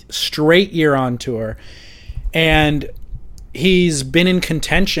 14th straight year on tour. And he's been in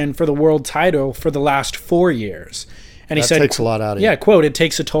contention for the world title for the last 4 years. And he That said, takes a lot out of you. Yeah, quote, it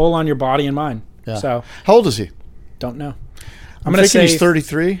takes a toll on your body and mind. Yeah. So, How old is he? don't know. I'm going to thinking say he's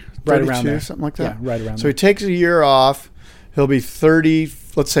 33, right 32, around there. something like that. Yeah, right around So there. he takes a year off. He'll be 30.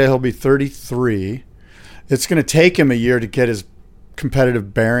 Let's say he'll be 33. It's going to take him a year to get his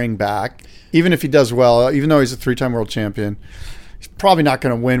competitive bearing back. Even if he does well, even though he's a 3-time world champion, he's probably not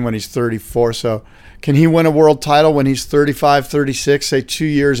going to win when he's 34. So can he win a world title when he's 35, 36, say 2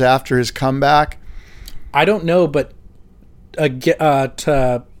 years after his comeback? I don't know, but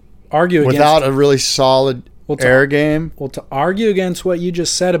to argue without a really solid air game. Well, to argue against what you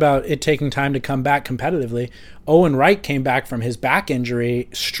just said about it taking time to come back competitively, Owen Wright came back from his back injury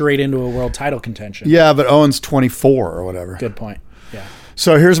straight into a world title contention. Yeah, but Owen's 24 or whatever. Good point. Yeah.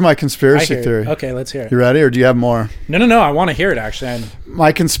 So here's my conspiracy theory. Okay, let's hear it. You ready, or do you have more? No. I want to hear it, actually.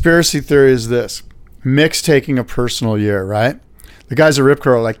 My conspiracy theory is this. Mick's taking a personal year, right? The guys at Rip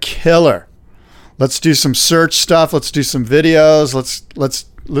Curl are like, killer. Let's do some search stuff. Let's do some videos.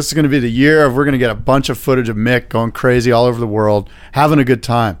 This is going to be the year of we're going to get a bunch of footage of Mick going crazy all over the world, having a good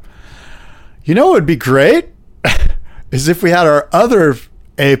time. You know what would be great? Is if we had our other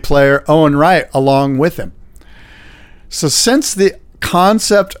A player, Owen Wright, along with him. So since the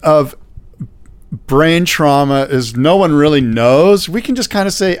concept of brain trauma is no one really knows, we can just kind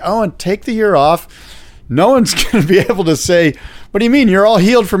of say, Owen, take the year off. No one's going to be able to say, what do you mean? You're all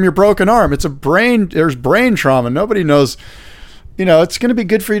healed from your broken arm. There's brain trauma. Nobody knows. It's going to be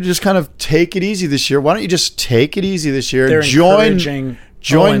good for you to just kind of take it easy this year. Why don't you just take it easy this year? They're join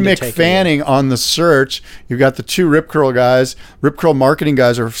Mick Fanning on the search. You've got the 2 Rip Curl guys. Rip Curl marketing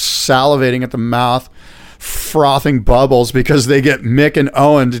guys are salivating at the mouth, frothing bubbles because they get Mick and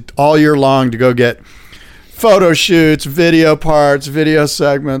Owen all year long to go get photo shoots, video parts, video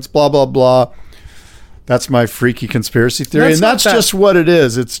segments, blah, blah, blah. That's my freaky conspiracy theory. That's just what it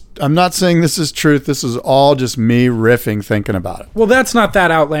is. I'm not saying this is truth. This is all just me riffing, thinking about it. Well, that's not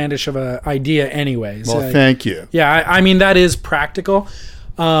that outlandish of an idea anyways. Well, thank you. Yeah, I mean, that is practical.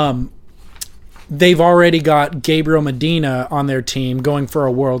 They've already got Gabriel Medina on their team going for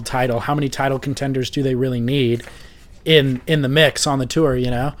a world title. How many title contenders do they really need in the mix on the tour,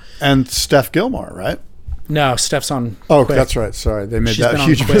 And Steph Gilmore, right? No, Steph's on Quick. That's right. Sorry. They made that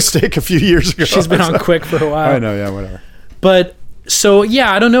huge mistake a few years ago. She's been on Quick for a while. I know, yeah, whatever. But, so,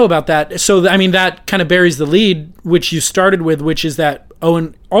 yeah, I don't know about that. So, I mean, that kind of buries the lead, which you started with, which is that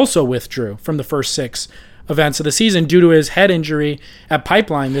Owen also withdrew from the first 6 events of the season due to his head injury at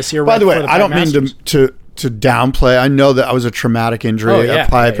Pipeline this year. By the way, I don't mean to downplay. I know that was a traumatic injury at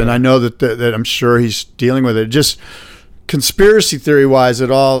Pipe, and I know that I'm sure he's dealing with it. Just conspiracy theory wise, it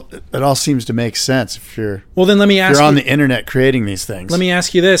all seems to make sense if you're then let me ask you're on the internet creating these things. Let me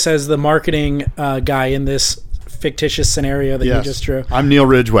ask you this, as the marketing guy in this fictitious scenario that you just drew. I'm Neil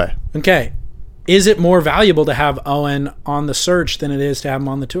Ridgway. Okay. Is it more valuable to have Owen on the search than it is to have him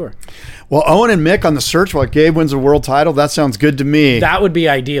on the tour? Well, Owen and Mick on the search while Gabe wins a world title, that sounds good to me. That would be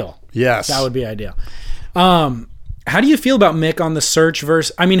ideal. Yes. That would be ideal. How do you feel about Mick on the search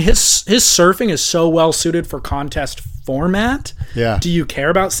versus, I mean, his surfing is so well suited for contest format. Yeah. Do you care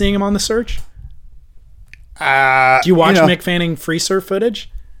about seeing him on the search? Do you watch Mick Fanning free surf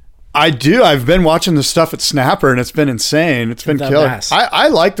footage? I do. I've been watching the stuff at Snapper and it's been insane. It's been killer. I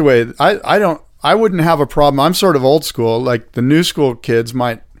like the way I wouldn't have a problem. I'm sort of old school. Like the new school kids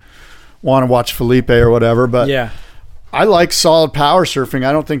might want to watch Felipe or whatever, but yeah. I like solid power surfing.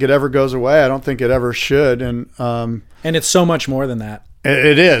 I don't think it ever goes away. I don't think it ever should. And it's so much more than that.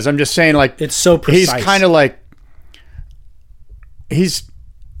 It is. I'm just saying, like, it's so precise. He's kind of like he's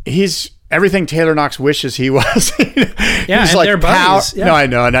everything Taylor Knox wishes he was. Yeah, he's and like they're buddies. Yeah. No, I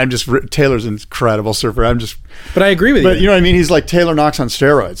know, and I'm just Taylor's an incredible surfer. But I agree with you. But you know what I mean? He's like Taylor Knox on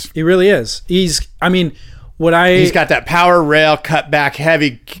steroids. He really is. He's got that power rail, cut back,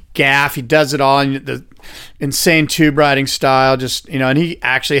 heavy gaff. He does it all in the insane tube riding style. Just, and he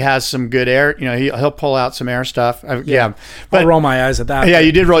actually has some good air. He'll pull out some air stuff. Yeah. But I'll roll my eyes at that. Yeah,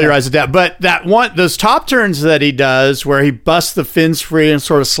 you did roll your eyes at that. But those top turns that he does where he busts the fins free and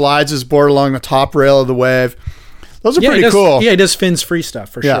sort of slides his board along the top rail of the wave, those are pretty cool. Yeah, he does fins free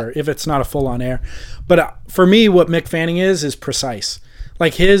stuff for sure, if it's not a full on air. But for me, what Mick Fanning is precise.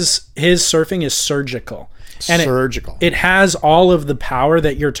 Like his surfing is surgical. And surgical. It has all of the power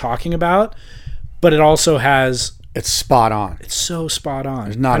that you're talking about, but it also has... It's spot on. It's so spot on.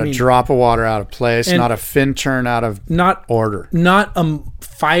 There's not a drop of water out of place, not a fin turn out of order. Not a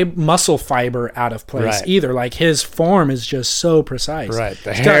muscle fiber out of place either. Like his form is just so precise. Right.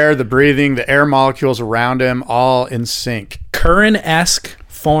 The hair, the breathing, the air molecules around him, all in sync. Curran-esque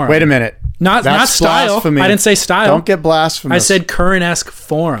form. Wait a minute. Not style. Blasphemy. I didn't say style. Don't get blasphemous. I said Curran-esque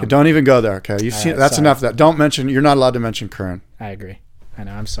form. Okay, don't even go there. Okay, that's enough of that. Don't mention. You're not allowed to mention Curran. I agree. I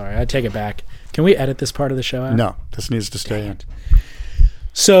know. I'm sorry. I take it back. Can we edit this part of the show out? No, this needs to stay in.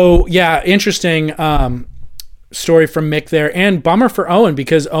 So yeah, interesting story from Mick there, and bummer for Owen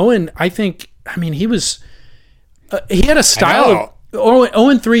because Owen, he had a style.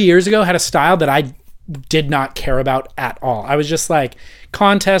 Owen 3 years ago had a style that I did not care about at all. I was just like,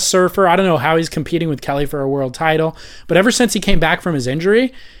 contest surfer. I don't know how he's competing with Kelly for a world title, but ever since he came back from his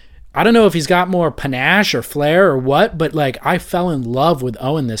injury, I don't know if he's got more panache or flair or what, but like I fell in love with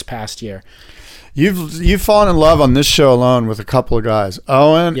Owen this past year. You've fallen in love on this show alone with a couple of guys,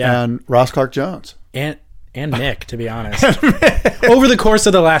 Owen and Ross Clark-Jones. And Nick, to be honest. Over the course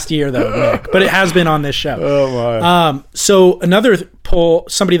of the last year, though, Nick. But it has been on this show. Oh, my. So another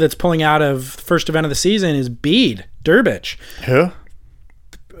somebody that's pulling out of first event of the season is Bede Durbich. Who?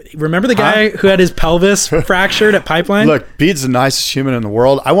 Remember the guy who had his pelvis fractured at Pipeline? Look, Bede's the nicest human in the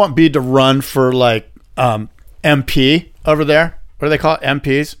world. I want Bede to run for, like, MP over there. What do they call it?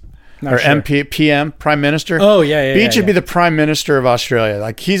 MPs? Not or sure. MP, PM, Prime Minister? Oh, yeah. Bede should be the Prime Minister of Australia.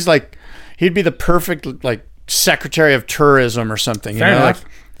 Like, he'd be the perfect, like, Secretary of Tourism or something. Fair enough.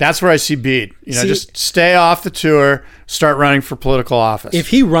 Like, that's where I see Bede. Just stay off the tour, start running for political office. If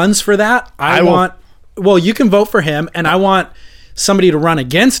he runs for that, I want... Well, you can vote for him, and I want somebody to run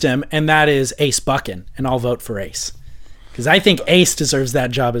against him, and that is Ace Buchan, and I'll vote for Ace. Because I think Ace deserves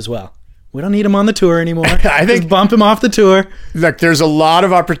that job as well. We don't need him on the tour anymore. I think just bump him off the tour. Look, there's a lot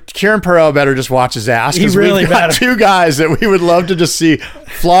of Kieran Perel better just watch his ass. He really we've got better. Two guys that we would love to just see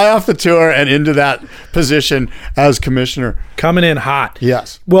fly off the tour and into that position as commissioner. Coming in hot.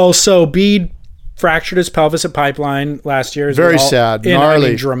 Yes. Well, so Bede fractured his pelvis at Pipeline last year. Very sad. In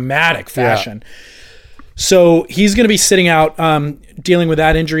gnarly. Dramatic fashion. Yeah. So he's going to be sitting out dealing with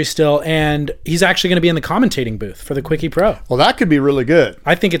that injury still, and he's actually going to be in the commentating booth for the Quickie Pro. Well, that could be really good.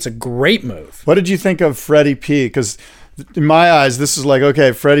 I think it's a great move. What did you think of Freddie P? Because in my eyes, this is like,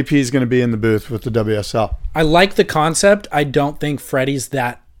 okay, Freddie P is going to be in the booth with the WSL. I like the concept. I don't think Freddie's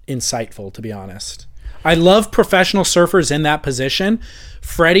that insightful, to be honest. I love professional surfers in that position.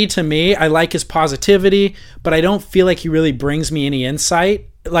 Freddie, to me, I like his positivity, but I don't feel like he really brings me any insight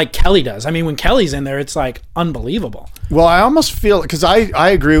like Kelly does. I mean, when Kelly's in there, it's like unbelievable. Well, I almost feel, because I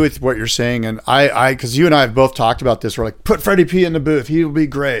agree with what you're saying, and because you and I have both talked about this, we're like, put Freddie P in the booth, he'll be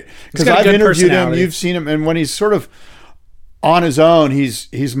great. Because I've interviewed him, you've seen him, and when he's sort of on his own,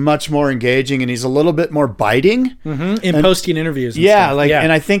 he's much more engaging, and he's a little bit more biting in posting interviews. And yeah, stuff.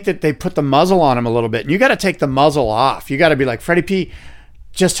 and I think that they put the muzzle on him a little bit, and you got to take the muzzle off. You got to be like, Freddie P,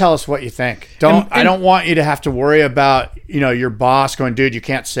 just tell us what you think. I don't want you to have to worry about, your boss going, dude, you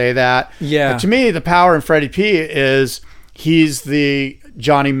can't say that. Yeah. But to me, the power in Freddie P is he's the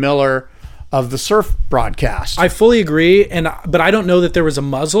Johnny Miller of the surf broadcast. I fully agree, but I don't know that there was a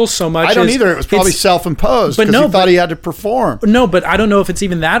muzzle so much. I don't either. It was probably self-imposed because he thought he had to perform. No, but I don't know if it's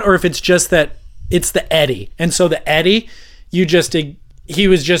even that or if it's just that it's the Eddie. And so the Eddie, he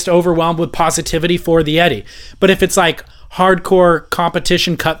was just overwhelmed with positivity for the Eddie. But if it's like hardcore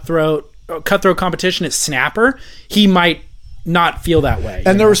competition, cutthroat competition at Snapper, he might not feel that way.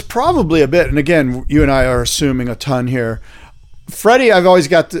 And there was probably a bit, and again, you and I are assuming a ton here. Freddie, I've always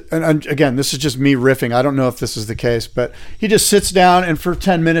got and again, this is just me riffing. I don't know if this is the case, but he just sits down and for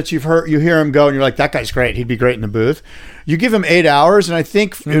 10 minutes you hear him go and you're like, that guy's great. He'd be great in the booth. You give him 8 hours, and I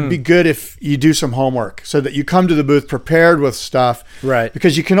think it'd be good if you do some homework so that you come to the booth prepared with stuff. Right.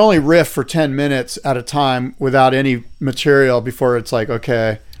 Because you can only riff for 10 minutes at a time without any material before it's like,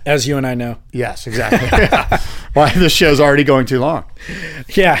 okay. As you and I know. Yes, exactly. Why this show's already going too long.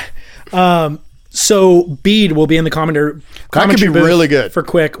 Yeah. So Bede will be in the commentary. That could be really good for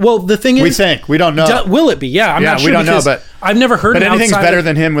Quick. Well, the thing is, we don't know. Will it be? Yeah, I'm not sure. We don't know, but I've never heard. But anything's better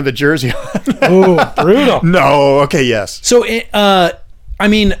than him with a jersey on. Oh, brutal. No, okay, yes. So, I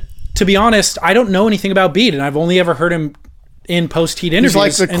mean, to be honest, I don't know anything about Bede, and I've only ever heard him in post-heat interviews.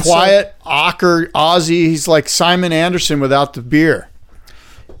 He's like the quiet, awkward Aussie. He's like Simon Anderson without the beer.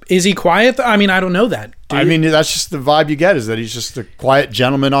 Is he quiet? I mean, I don't know that. I mean, that's just the vibe you get, is that he's just a quiet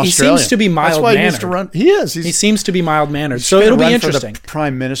gentleman Australian. He seems to be mild-mannered. That's why he used to run. He is. He seems to be mild-mannered. So it'll be interesting. For the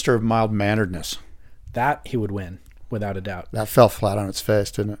Prime Minister of mild-manneredness. That he would win, without a doubt. That fell flat on its face,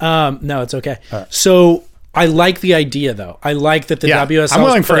 didn't it? No, it's okay. So I like the idea, though. I like that the WSL. I'm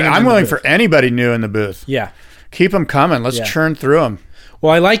willing for anybody new in the booth. Yeah. Keep them coming. Let's churn through them.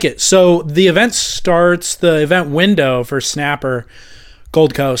 Well, I like it. So the event starts. The event window for Snapper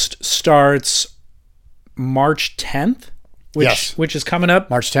Gold Coast starts March 10th, which is coming up.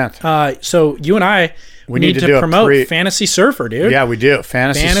 March 10th. So you and I need to promote Fantasy Surfer, dude. Yeah, we do.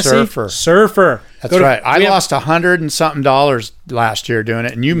 Fantasy Surfer. That's right. I lost $100 and something last year doing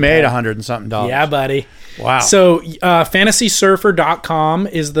it, and you made $100 and something. Yeah, buddy. Wow. So fantasysurfer.com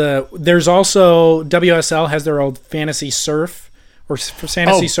is there's also WSL has their old Fantasy Surf or for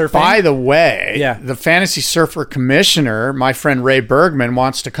fantasy surfing. By the way, Yeah. the Fantasy Surfer Commissioner, my friend Ray Bergman,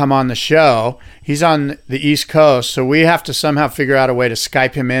 wants to come on the show. He's on the East Coast, so we have to somehow figure out a way to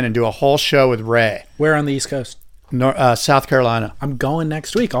Skype him in and do a whole show with Ray. Where on the East Coast? South Carolina. I'm going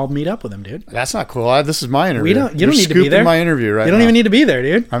next week. I'll meet up with him, dude. That's not cool. This is my interview. You don't need to be there. My interview right now. You don't even need to be there,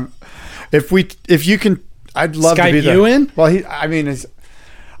 dude. If you can, I'd love Skype to be there. you in? Well,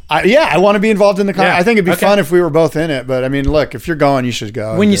 I want to be involved in the. Yeah. I think it'd be Okay. fun if we were both in it. But I mean, look, if you're going, you should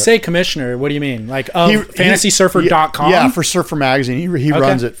go. When you say commissioner, what do you mean? Like fantasysurfer.com? Yeah, for Surfer Magazine. He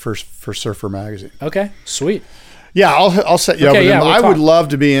runs it for Surfer Magazine. Okay, sweet. Yeah, I'll set you up with him. we'll I would talk. love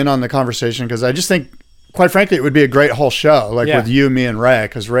to be in on the conversation because I just think, quite frankly, it would be a great whole show, with you, me, and Ray,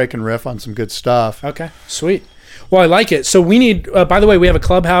 because Ray can riff on some good stuff. Okay, sweet. Well, I like it. So we need, by the way, we have a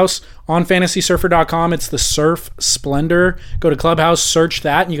Clubhouse on fantasysurfer.com. It's the Surf Splendor. Go to Clubhouse, search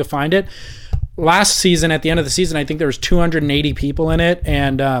that, and you can find it. Last season, at the end of the season, I think there was 280 people in it.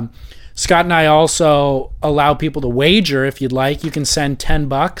 And Scott and I also allow people to wager if you'd like. You can send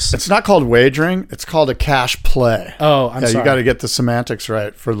 $10. It's not called wagering. It's called a cash play. Oh, I'm sorry. You got to get the semantics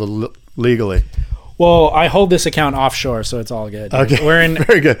right for the legally. Well, I hold this account offshore, so it's all good. Okay. We're in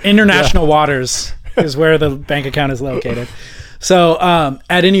Very good. international waters is where the bank account is located. So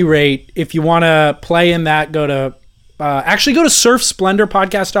at any rate, if you want to play in that, go to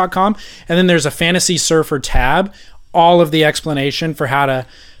surfsplendorpodcast.com, and then there's a Fantasy Surfer tab. All of the explanation for how to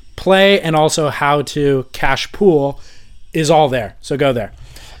play and also how to cash pool is all there. So go there.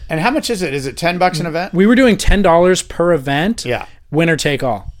 And how much is it? Is it $10 an event? We were doing $10 per event. Yeah. Winner take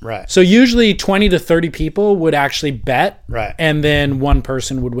all. Right. So usually 20 to 30 people would actually bet. Right. And then one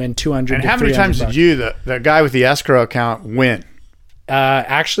person would win 200 And to how many times $300. did you, the guy with the escrow account, win?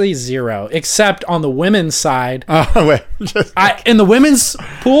 Actually 0, except on the women's side. Oh, wait. In the women's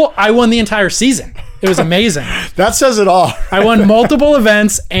pool, I won the entire season. It was amazing. That says it all. I won multiple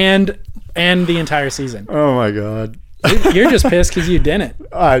events and the entire season. Oh, my God. You're just pissed because you didn't.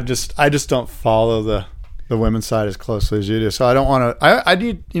 I just don't follow the women's side as closely as you do. So I don't want to, I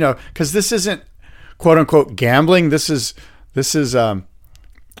need, because this isn't quote unquote gambling. This is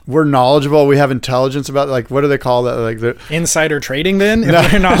we're knowledgeable. We have intelligence about, what do they call that? Like the Insider trading then,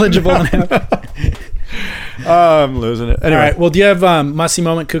 if you're knowledgeable enough. I'm losing it. Anyway. All right. Well, do you have Mussy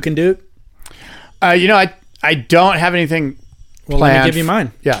Moment Kook and Duke? I don't have anything planned. Let me give you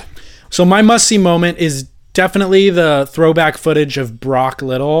mine. Yeah. So my must-see moment is definitely the throwback footage of Brock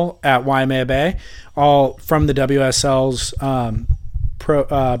Little at Waimea Bay, all from the WSL's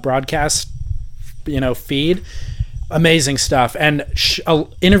broadcast, feed. Amazing stuff. And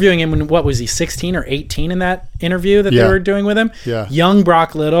interviewing him when, what was he, 16 or 18 in that interview that they were doing with him? Yeah. Young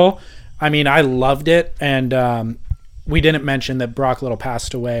Brock Little. I mean, I loved it. And we didn't mention that Brock Little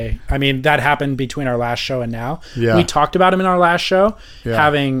passed away. I mean, that happened between our last show and now. Yeah. We talked about him in our last show,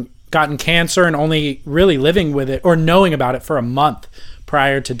 having gotten cancer and only really living with it or knowing about it for a month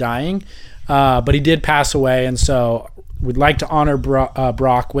prior to dying. But he did pass away. And so we'd like to honor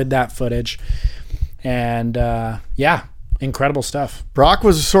Brock with that footage. And incredible stuff. Brock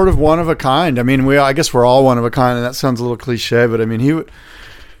was sort of one of a kind. I mean, I guess we're all one of a kind, and that sounds a little cliche, but I mean,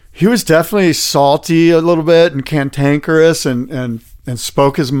 he was definitely salty a little bit and cantankerous and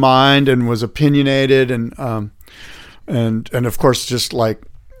spoke his mind and was opinionated and of course just like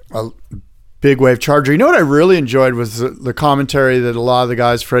a big wave charger. You know what I really enjoyed was the commentary that a lot of the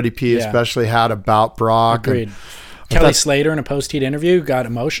guys, Freddie P especially, had about Brock. Agreed. Kelly Slater in a post-heat interview got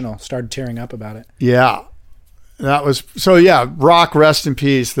emotional, started tearing up about it. Yeah. That was so. Yeah, Brock, rest in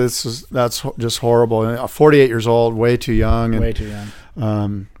peace. That's just horrible. 48 years old, way too young. Way too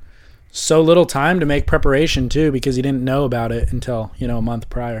young. So little time to make preparation too, because he didn't know about it until a month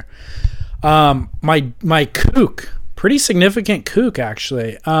prior. My kook, pretty significant kook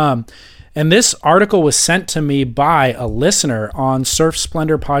actually. And this article was sent to me by a listener on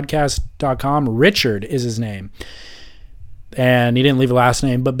surfsplendorpodcast.com. Richard is his name. And he didn't leave a last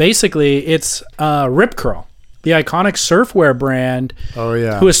name, but basically it's Rip Curl, the iconic surfwear brand. Oh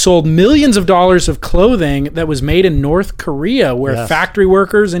yeah, who has sold millions of dollars of clothing that was made in North Korea, where factory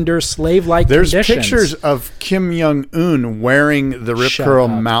workers endure slave-like conditions. There's pictures of Kim Jong-un wearing the Rip Curl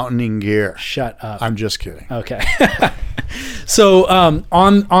mountaining gear. Shut up. I'm just kidding. Okay. So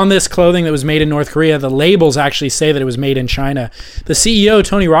on this clothing that was made in North Korea, the labels actually say that it was made in China. The CEO,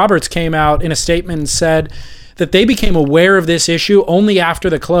 Tony Roberts, came out in a statement and said that they became aware of this issue only after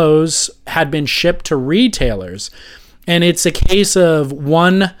the clothes had been shipped to retailers. And it's a case of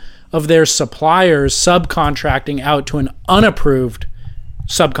one of their suppliers subcontracting out to an unapproved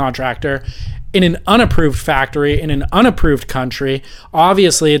subcontractor in an unapproved factory in an unapproved country.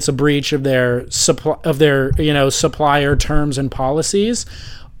 Obviously, it's a breach of their supplier terms and policies.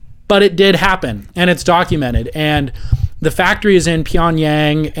 But it did happen, and it's documented. And the factory is in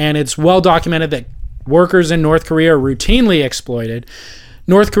Pyongyang, and it's well documented that workers in North Korea are routinely exploited.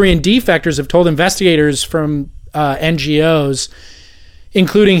 North Korean defectors have told investigators from NGOs,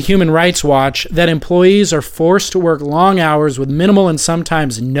 including Human Rights Watch, that employees are forced to work long hours with minimal and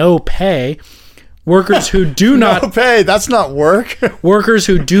sometimes no pay. Workers who do not... No pay, that's not work. Workers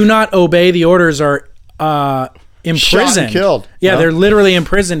who do not obey the orders are... imprisoned. Shot and killed. Yeah, they're literally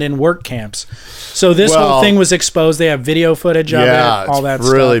imprisoned in work camps. So this whole thing was exposed. They have video footage of it, all that stuff. Yeah, it's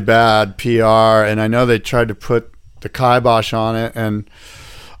really bad PR, and I know they tried to put the kibosh on it. And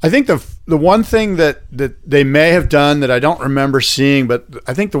I think the one thing that they may have done that I don't remember seeing, but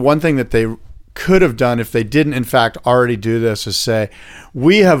I think the one thing that they could have done if they didn't in fact already do this is say,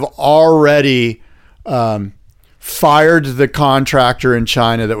 we have already fired the contractor in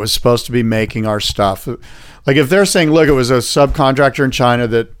China that was supposed to be making our stuff. Like if they're saying, look, it was a subcontractor in China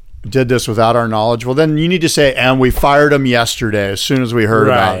that did this without our knowledge, well, then you need to say, and we fired him yesterday as soon as we heard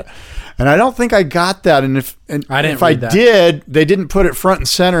about it. And I don't think I got that. And if I did, they didn't put it front and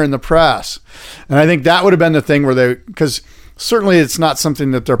center in the press. And I think that would have been the thing where because certainly it's not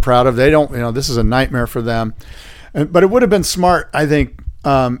something that they're proud of. They don't, this is a nightmare for them. But it would have been smart, I think.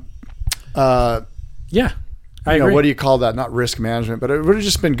 Yeah. I agree. What do you call that? Not risk management, but it would have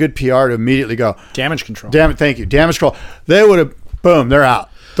just been good PR to immediately go. Damage control. Thank you. Damage control. They would have, boom, they're out.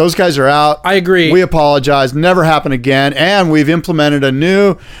 Those guys are out. I agree. We apologize. Never happen again. And we've implemented a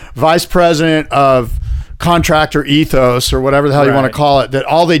new vice president of contractor ethos or whatever the hell you want to call it, that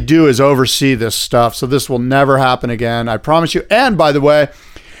all they do is oversee this stuff. So this will never happen again. I promise you. And by the way,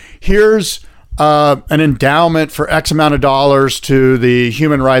 here's an endowment for X amount of dollars to the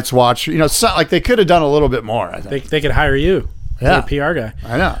Human Rights Watch. It's not like they could have done a little bit more. I think they could hire you, a PR guy.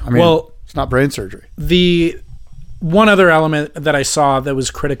 I know. I mean, it's not brain surgery. The one other element that I saw that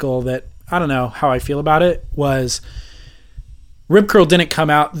was critical, that I don't know how I feel about it, was Rip Curl didn't come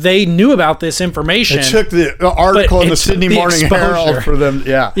out. They knew about this information. It took the article in the Sydney Morning Herald for them.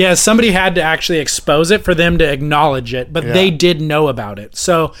 Yeah. Yeah. Somebody had to actually expose it for them to acknowledge it, but they did know about it.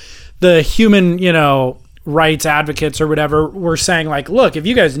 So the human, rights advocates or whatever were saying, like, look, if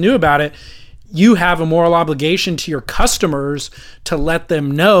you guys knew about it, you have a moral obligation to your customers to let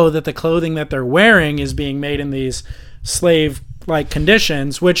them know that the clothing that they're wearing is being made in these slave-like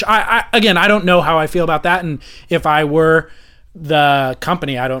conditions, which I don't know how I feel about that. And if I were the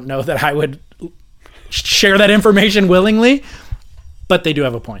company, I don't know that I would share that information willingly, but they do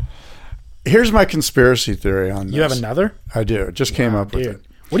have a point. Here's my conspiracy theory on this. You have another? I do. It just came up with it.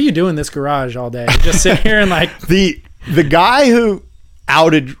 What do you do in this garage all day? You just sit here and like... The guy who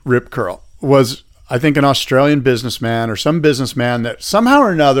outed Rip Curl was, I think, an Australian businessman or some businessman that somehow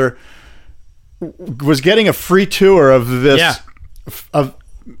or another was getting a free tour of this,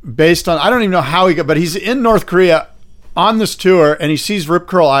 based on, I don't even know how he got, but he's in North Korea on this tour and he sees Rip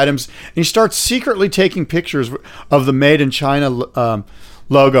Curl items and he starts secretly taking pictures of the Made in China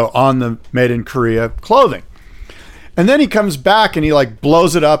logo on the Made in Korea clothing. And then he comes back and he like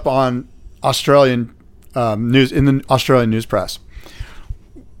blows it up on Australian news, in the Australian news press.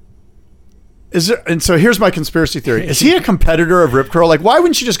 And so here's my conspiracy theory. Is he a competitor of Rip Curl? Like, why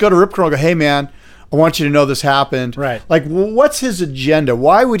wouldn't you just go to Rip Curl and go, hey man, I want you to know this happened. Right. Like, what's his agenda?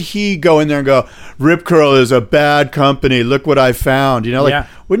 Why would he go in there and go, Rip Curl is a bad company. Look what I found.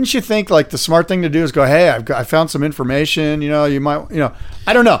 Wouldn't you think like the smart thing to do is go, hey, I found some information. You might,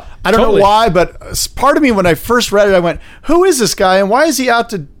 I don't know. I don't know why, but part of me when I first read it, I went, who is this guy and why is he out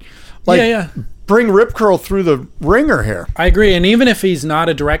to bring Rip Curl through the ringer here? I agree. And even if he's not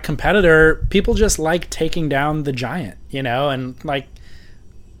a direct competitor, people just like taking down the giant, and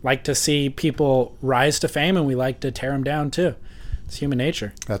like to see people rise to fame, and we like to tear them down too. It's human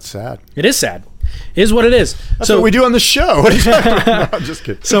nature. That's sad. It is sad. It is what it is. That's what we do on the show. No, I'm just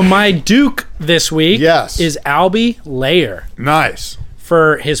kidding. So my Duke this week is Albie Layer. Nice.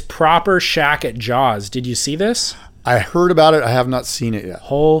 For his proper shack at Jaws. Did you see this? I heard about it. I have not seen it yet.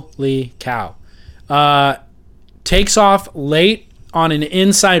 Holy cow. Takes off late on an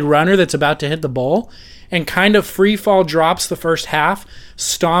inside runner that's about to hit the bowl and kind of free fall drops the first half,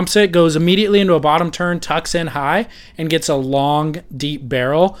 stomps it, goes immediately into a bottom turn, tucks in high, and gets a long, deep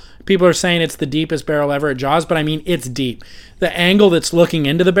barrel. People are saying it's the deepest barrel ever at Jaws, but I mean, it's deep. The angle that's looking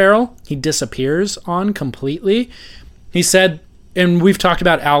into the barrel, he disappears on completely. He said, and we've talked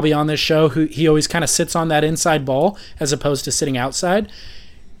about Albie on this show, who he always kind of sits on that inside bowl as opposed to sitting outside.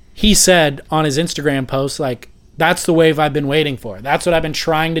 He said on his Instagram post, like, That's the wave I've been waiting for. That's what I've been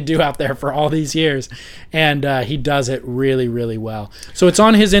trying to do out there for all these years. And he does it really, really well. So it's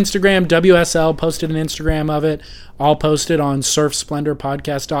on his Instagram. WSL posted an Instagram of it. I'll post it on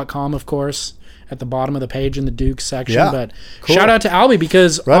surfsplendorpodcast.com, of course, at the bottom of the page in the Duke section. Yeah, but cool. Shout out to Albie,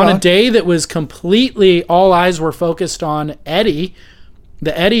 because on a day that was completely, all eyes were focused on Eddie,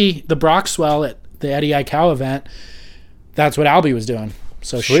 the Broxwell at the Eddie Aikau event, that's what Albie was doing.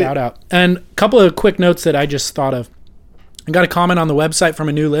 So Sweet. Shout out. And a couple of quick notes that I just thought of. I got a comment on the website from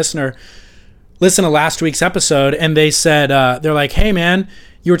a new listener. Listen to last week's episode, and they said, they're like, hey, man,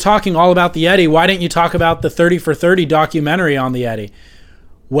 you were talking all about the Eddie. Why didn't you talk about the 30 for 30 documentary on the Eddie?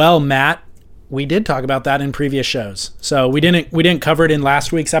 Well, Matt, we did talk about that in previous shows. So we didn't cover it in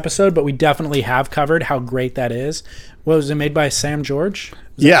last week's episode, but we definitely have covered how great that is. What was it, made by Sam George?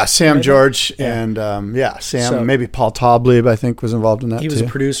 Sam George, and Sam, so, maybe Paul Toblib, I think, was involved in that. He was a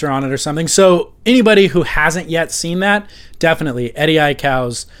producer on it or something. So anybody who hasn't yet seen that, definitely Eddie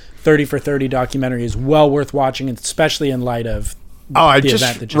Aikau's 30 for 30 documentary is well worth watching, especially in light of I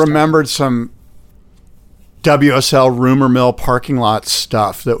just remembered some WSL rumor mill parking lot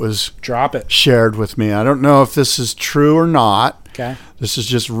stuff that was shared with me. I don't know if this is true or not. Okay. This is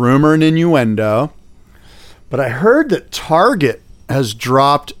just rumor and innuendo. But I heard that Target has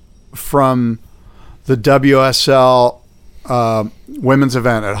dropped from the WSL women's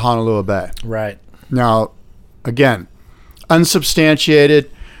event at Honolulu Bay. Right. Now, again,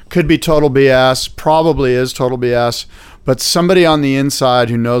 unsubstantiated, could be total BS, probably is total BS, but somebody on the inside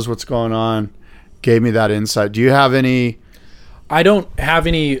who knows what's going on gave me that insight. Do you have any? I don't have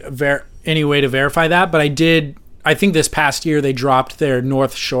any way to verify that, but I think this past year they dropped their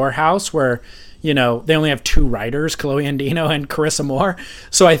North Shore house where, they only have 2 writers, Chloe Andino and Carissa Moore.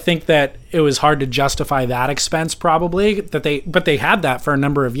 So I think that it was hard to justify that expense probably, but they had that for a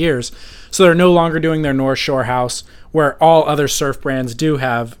number of years. So they're no longer doing their North Shore house where all other surf brands do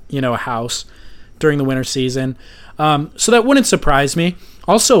have, a house during the winter season. So that wouldn't surprise me.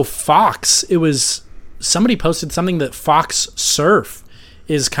 Also, Fox, somebody posted something that Fox Surf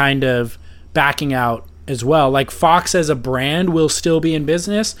is kind of backing out as well. Like Fox as a brand will still be in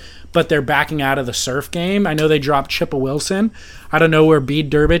business, but they're backing out of the surf game. I know they dropped Chippa Wilson. I don't know where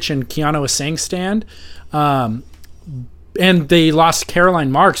Bede Durbich and Keanu Asing stand. And they lost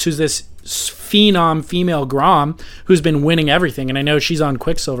Caroline Marks, who's this phenom female Grom who's been winning everything. And I know she's on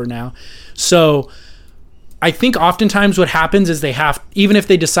Quicksilver now. So I think oftentimes what happens is even if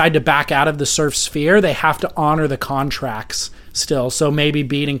they decide to back out of the surf sphere, they have to honor the contracts still. So maybe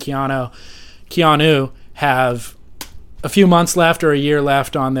Bede and Keanu have a few months left or a year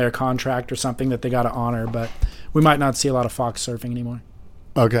left on their contract or something that they got to honor, but we might not see a lot of Fox surfing anymore.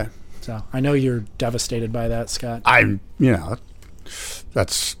 Okay. So I know you're devastated by that, Scott.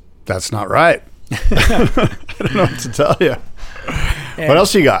 That's not right. I don't know what to tell you. And what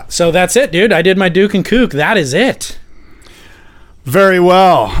else you got? So that's it, dude. I did my Duke and Kook. That is it. Very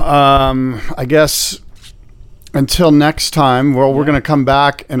well. I guess until next time, we're going to come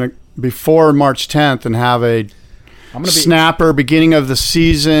back before March 10th and have a snapper beginning of the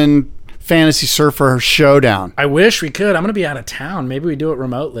season Fantasy Surfer Showdown. I wish we could. I'm going to be out of town. Maybe we do it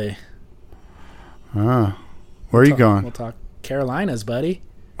remotely. Where are you going? We'll talk Carolinas, buddy.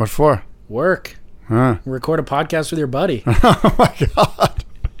 What for? Work. Record a podcast with your buddy. Oh, my God.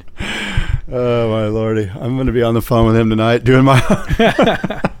 Oh, my Lordy. I'm going to be on the phone with him tonight doing my...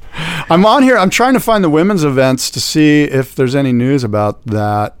 I'm on here. I'm trying to find the women's events to see if there's any news about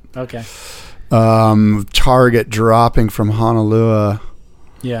that. Okay. Target dropping from Honolulu.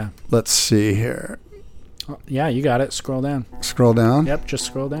 Yeah. Let's see here. Yeah, you got it. Scroll down. Scroll down? Yep, just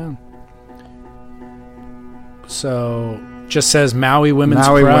scroll down. So... just says Maui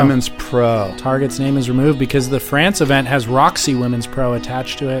Women's Pro. Target's name is removed because the France event has Roxy Women's Pro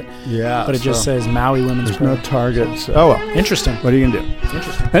attached to it. Yeah. But it just says Maui Women's Pro. There's no Targets. Oh, well. Interesting. What are you going to do?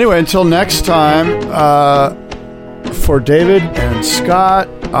 Interesting. Anyway, until next time, for David and Scott,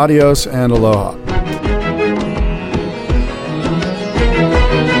 adios and aloha.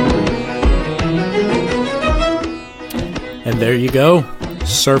 And there you go.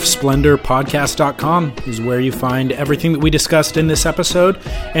 SurfSplendorPodcast.com is where you find everything that we discussed in this episode.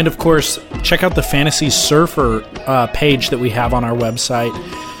 And of course, check out the Fantasy Surfer page that we have on our website.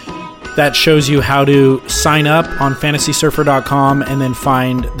 That shows you how to sign up on FantasySurfer.com and then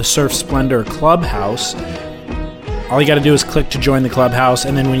find the Surf Splendor Clubhouse. All you got to do is click to join the clubhouse,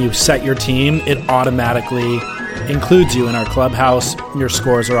 and then when you set your team, it automatically includes you in our clubhouse. Your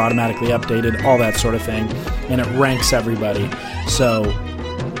scores are automatically updated, all that sort of thing, and it ranks everybody. So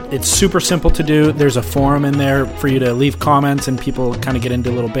it's super simple to do. There's a forum in there for you to leave comments, and people kind of get into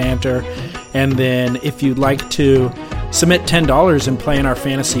a little banter. And then if you'd like to submit $10 and play in our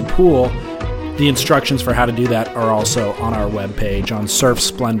fantasy pool, the instructions for how to do that are also on our webpage on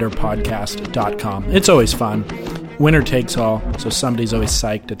surfsplendorpodcast.com. It's always fun. Winner takes all, so somebody's always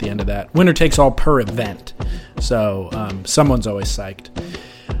psyched at the end of that. Winner takes all per event, so someone's always psyched.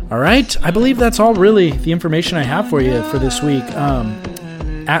 All right, I believe that's all really the information I have for you for this week.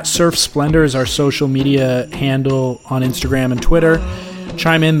 At Surf Splendor is our social media handle on Instagram and Twitter.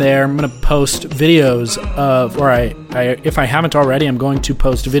 Chime in there. I'm going to post videos of, or if I haven't already, I'm going to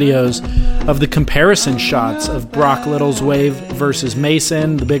post videos of the comparison shots of Brock Little's wave versus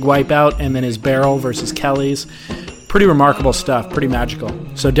Mason, the big wipeout, and then his barrel versus Kelly's. Pretty remarkable stuff, pretty magical.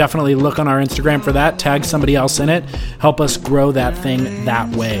 So definitely look on our Instagram for that. Tag somebody else in it. Help us grow that thing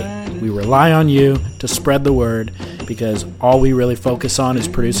that way. We rely on you to spread the word because all we really focus on is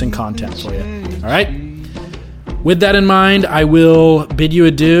producing content for you. All right? With that in mind, I will bid you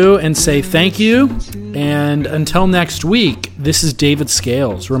adieu and say thank you. And until next week, this is David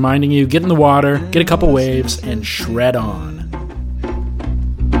Scales reminding you, get in the water, get a couple waves, and shred on.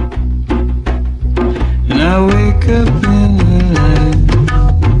 And I wake up in the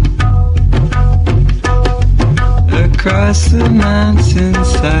night across the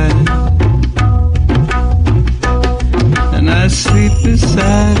mountainside, and I sleep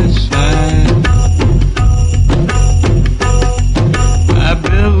beside a fire I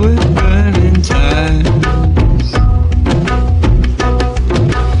built with burning tires.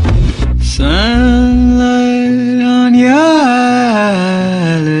 Sunlight on your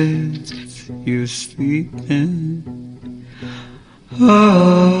eyelids, you're sleeping.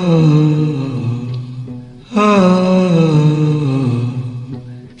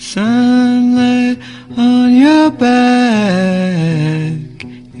 Sunlight on your back,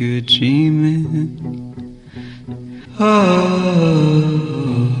 you're dreaming.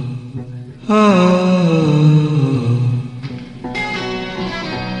 Oh.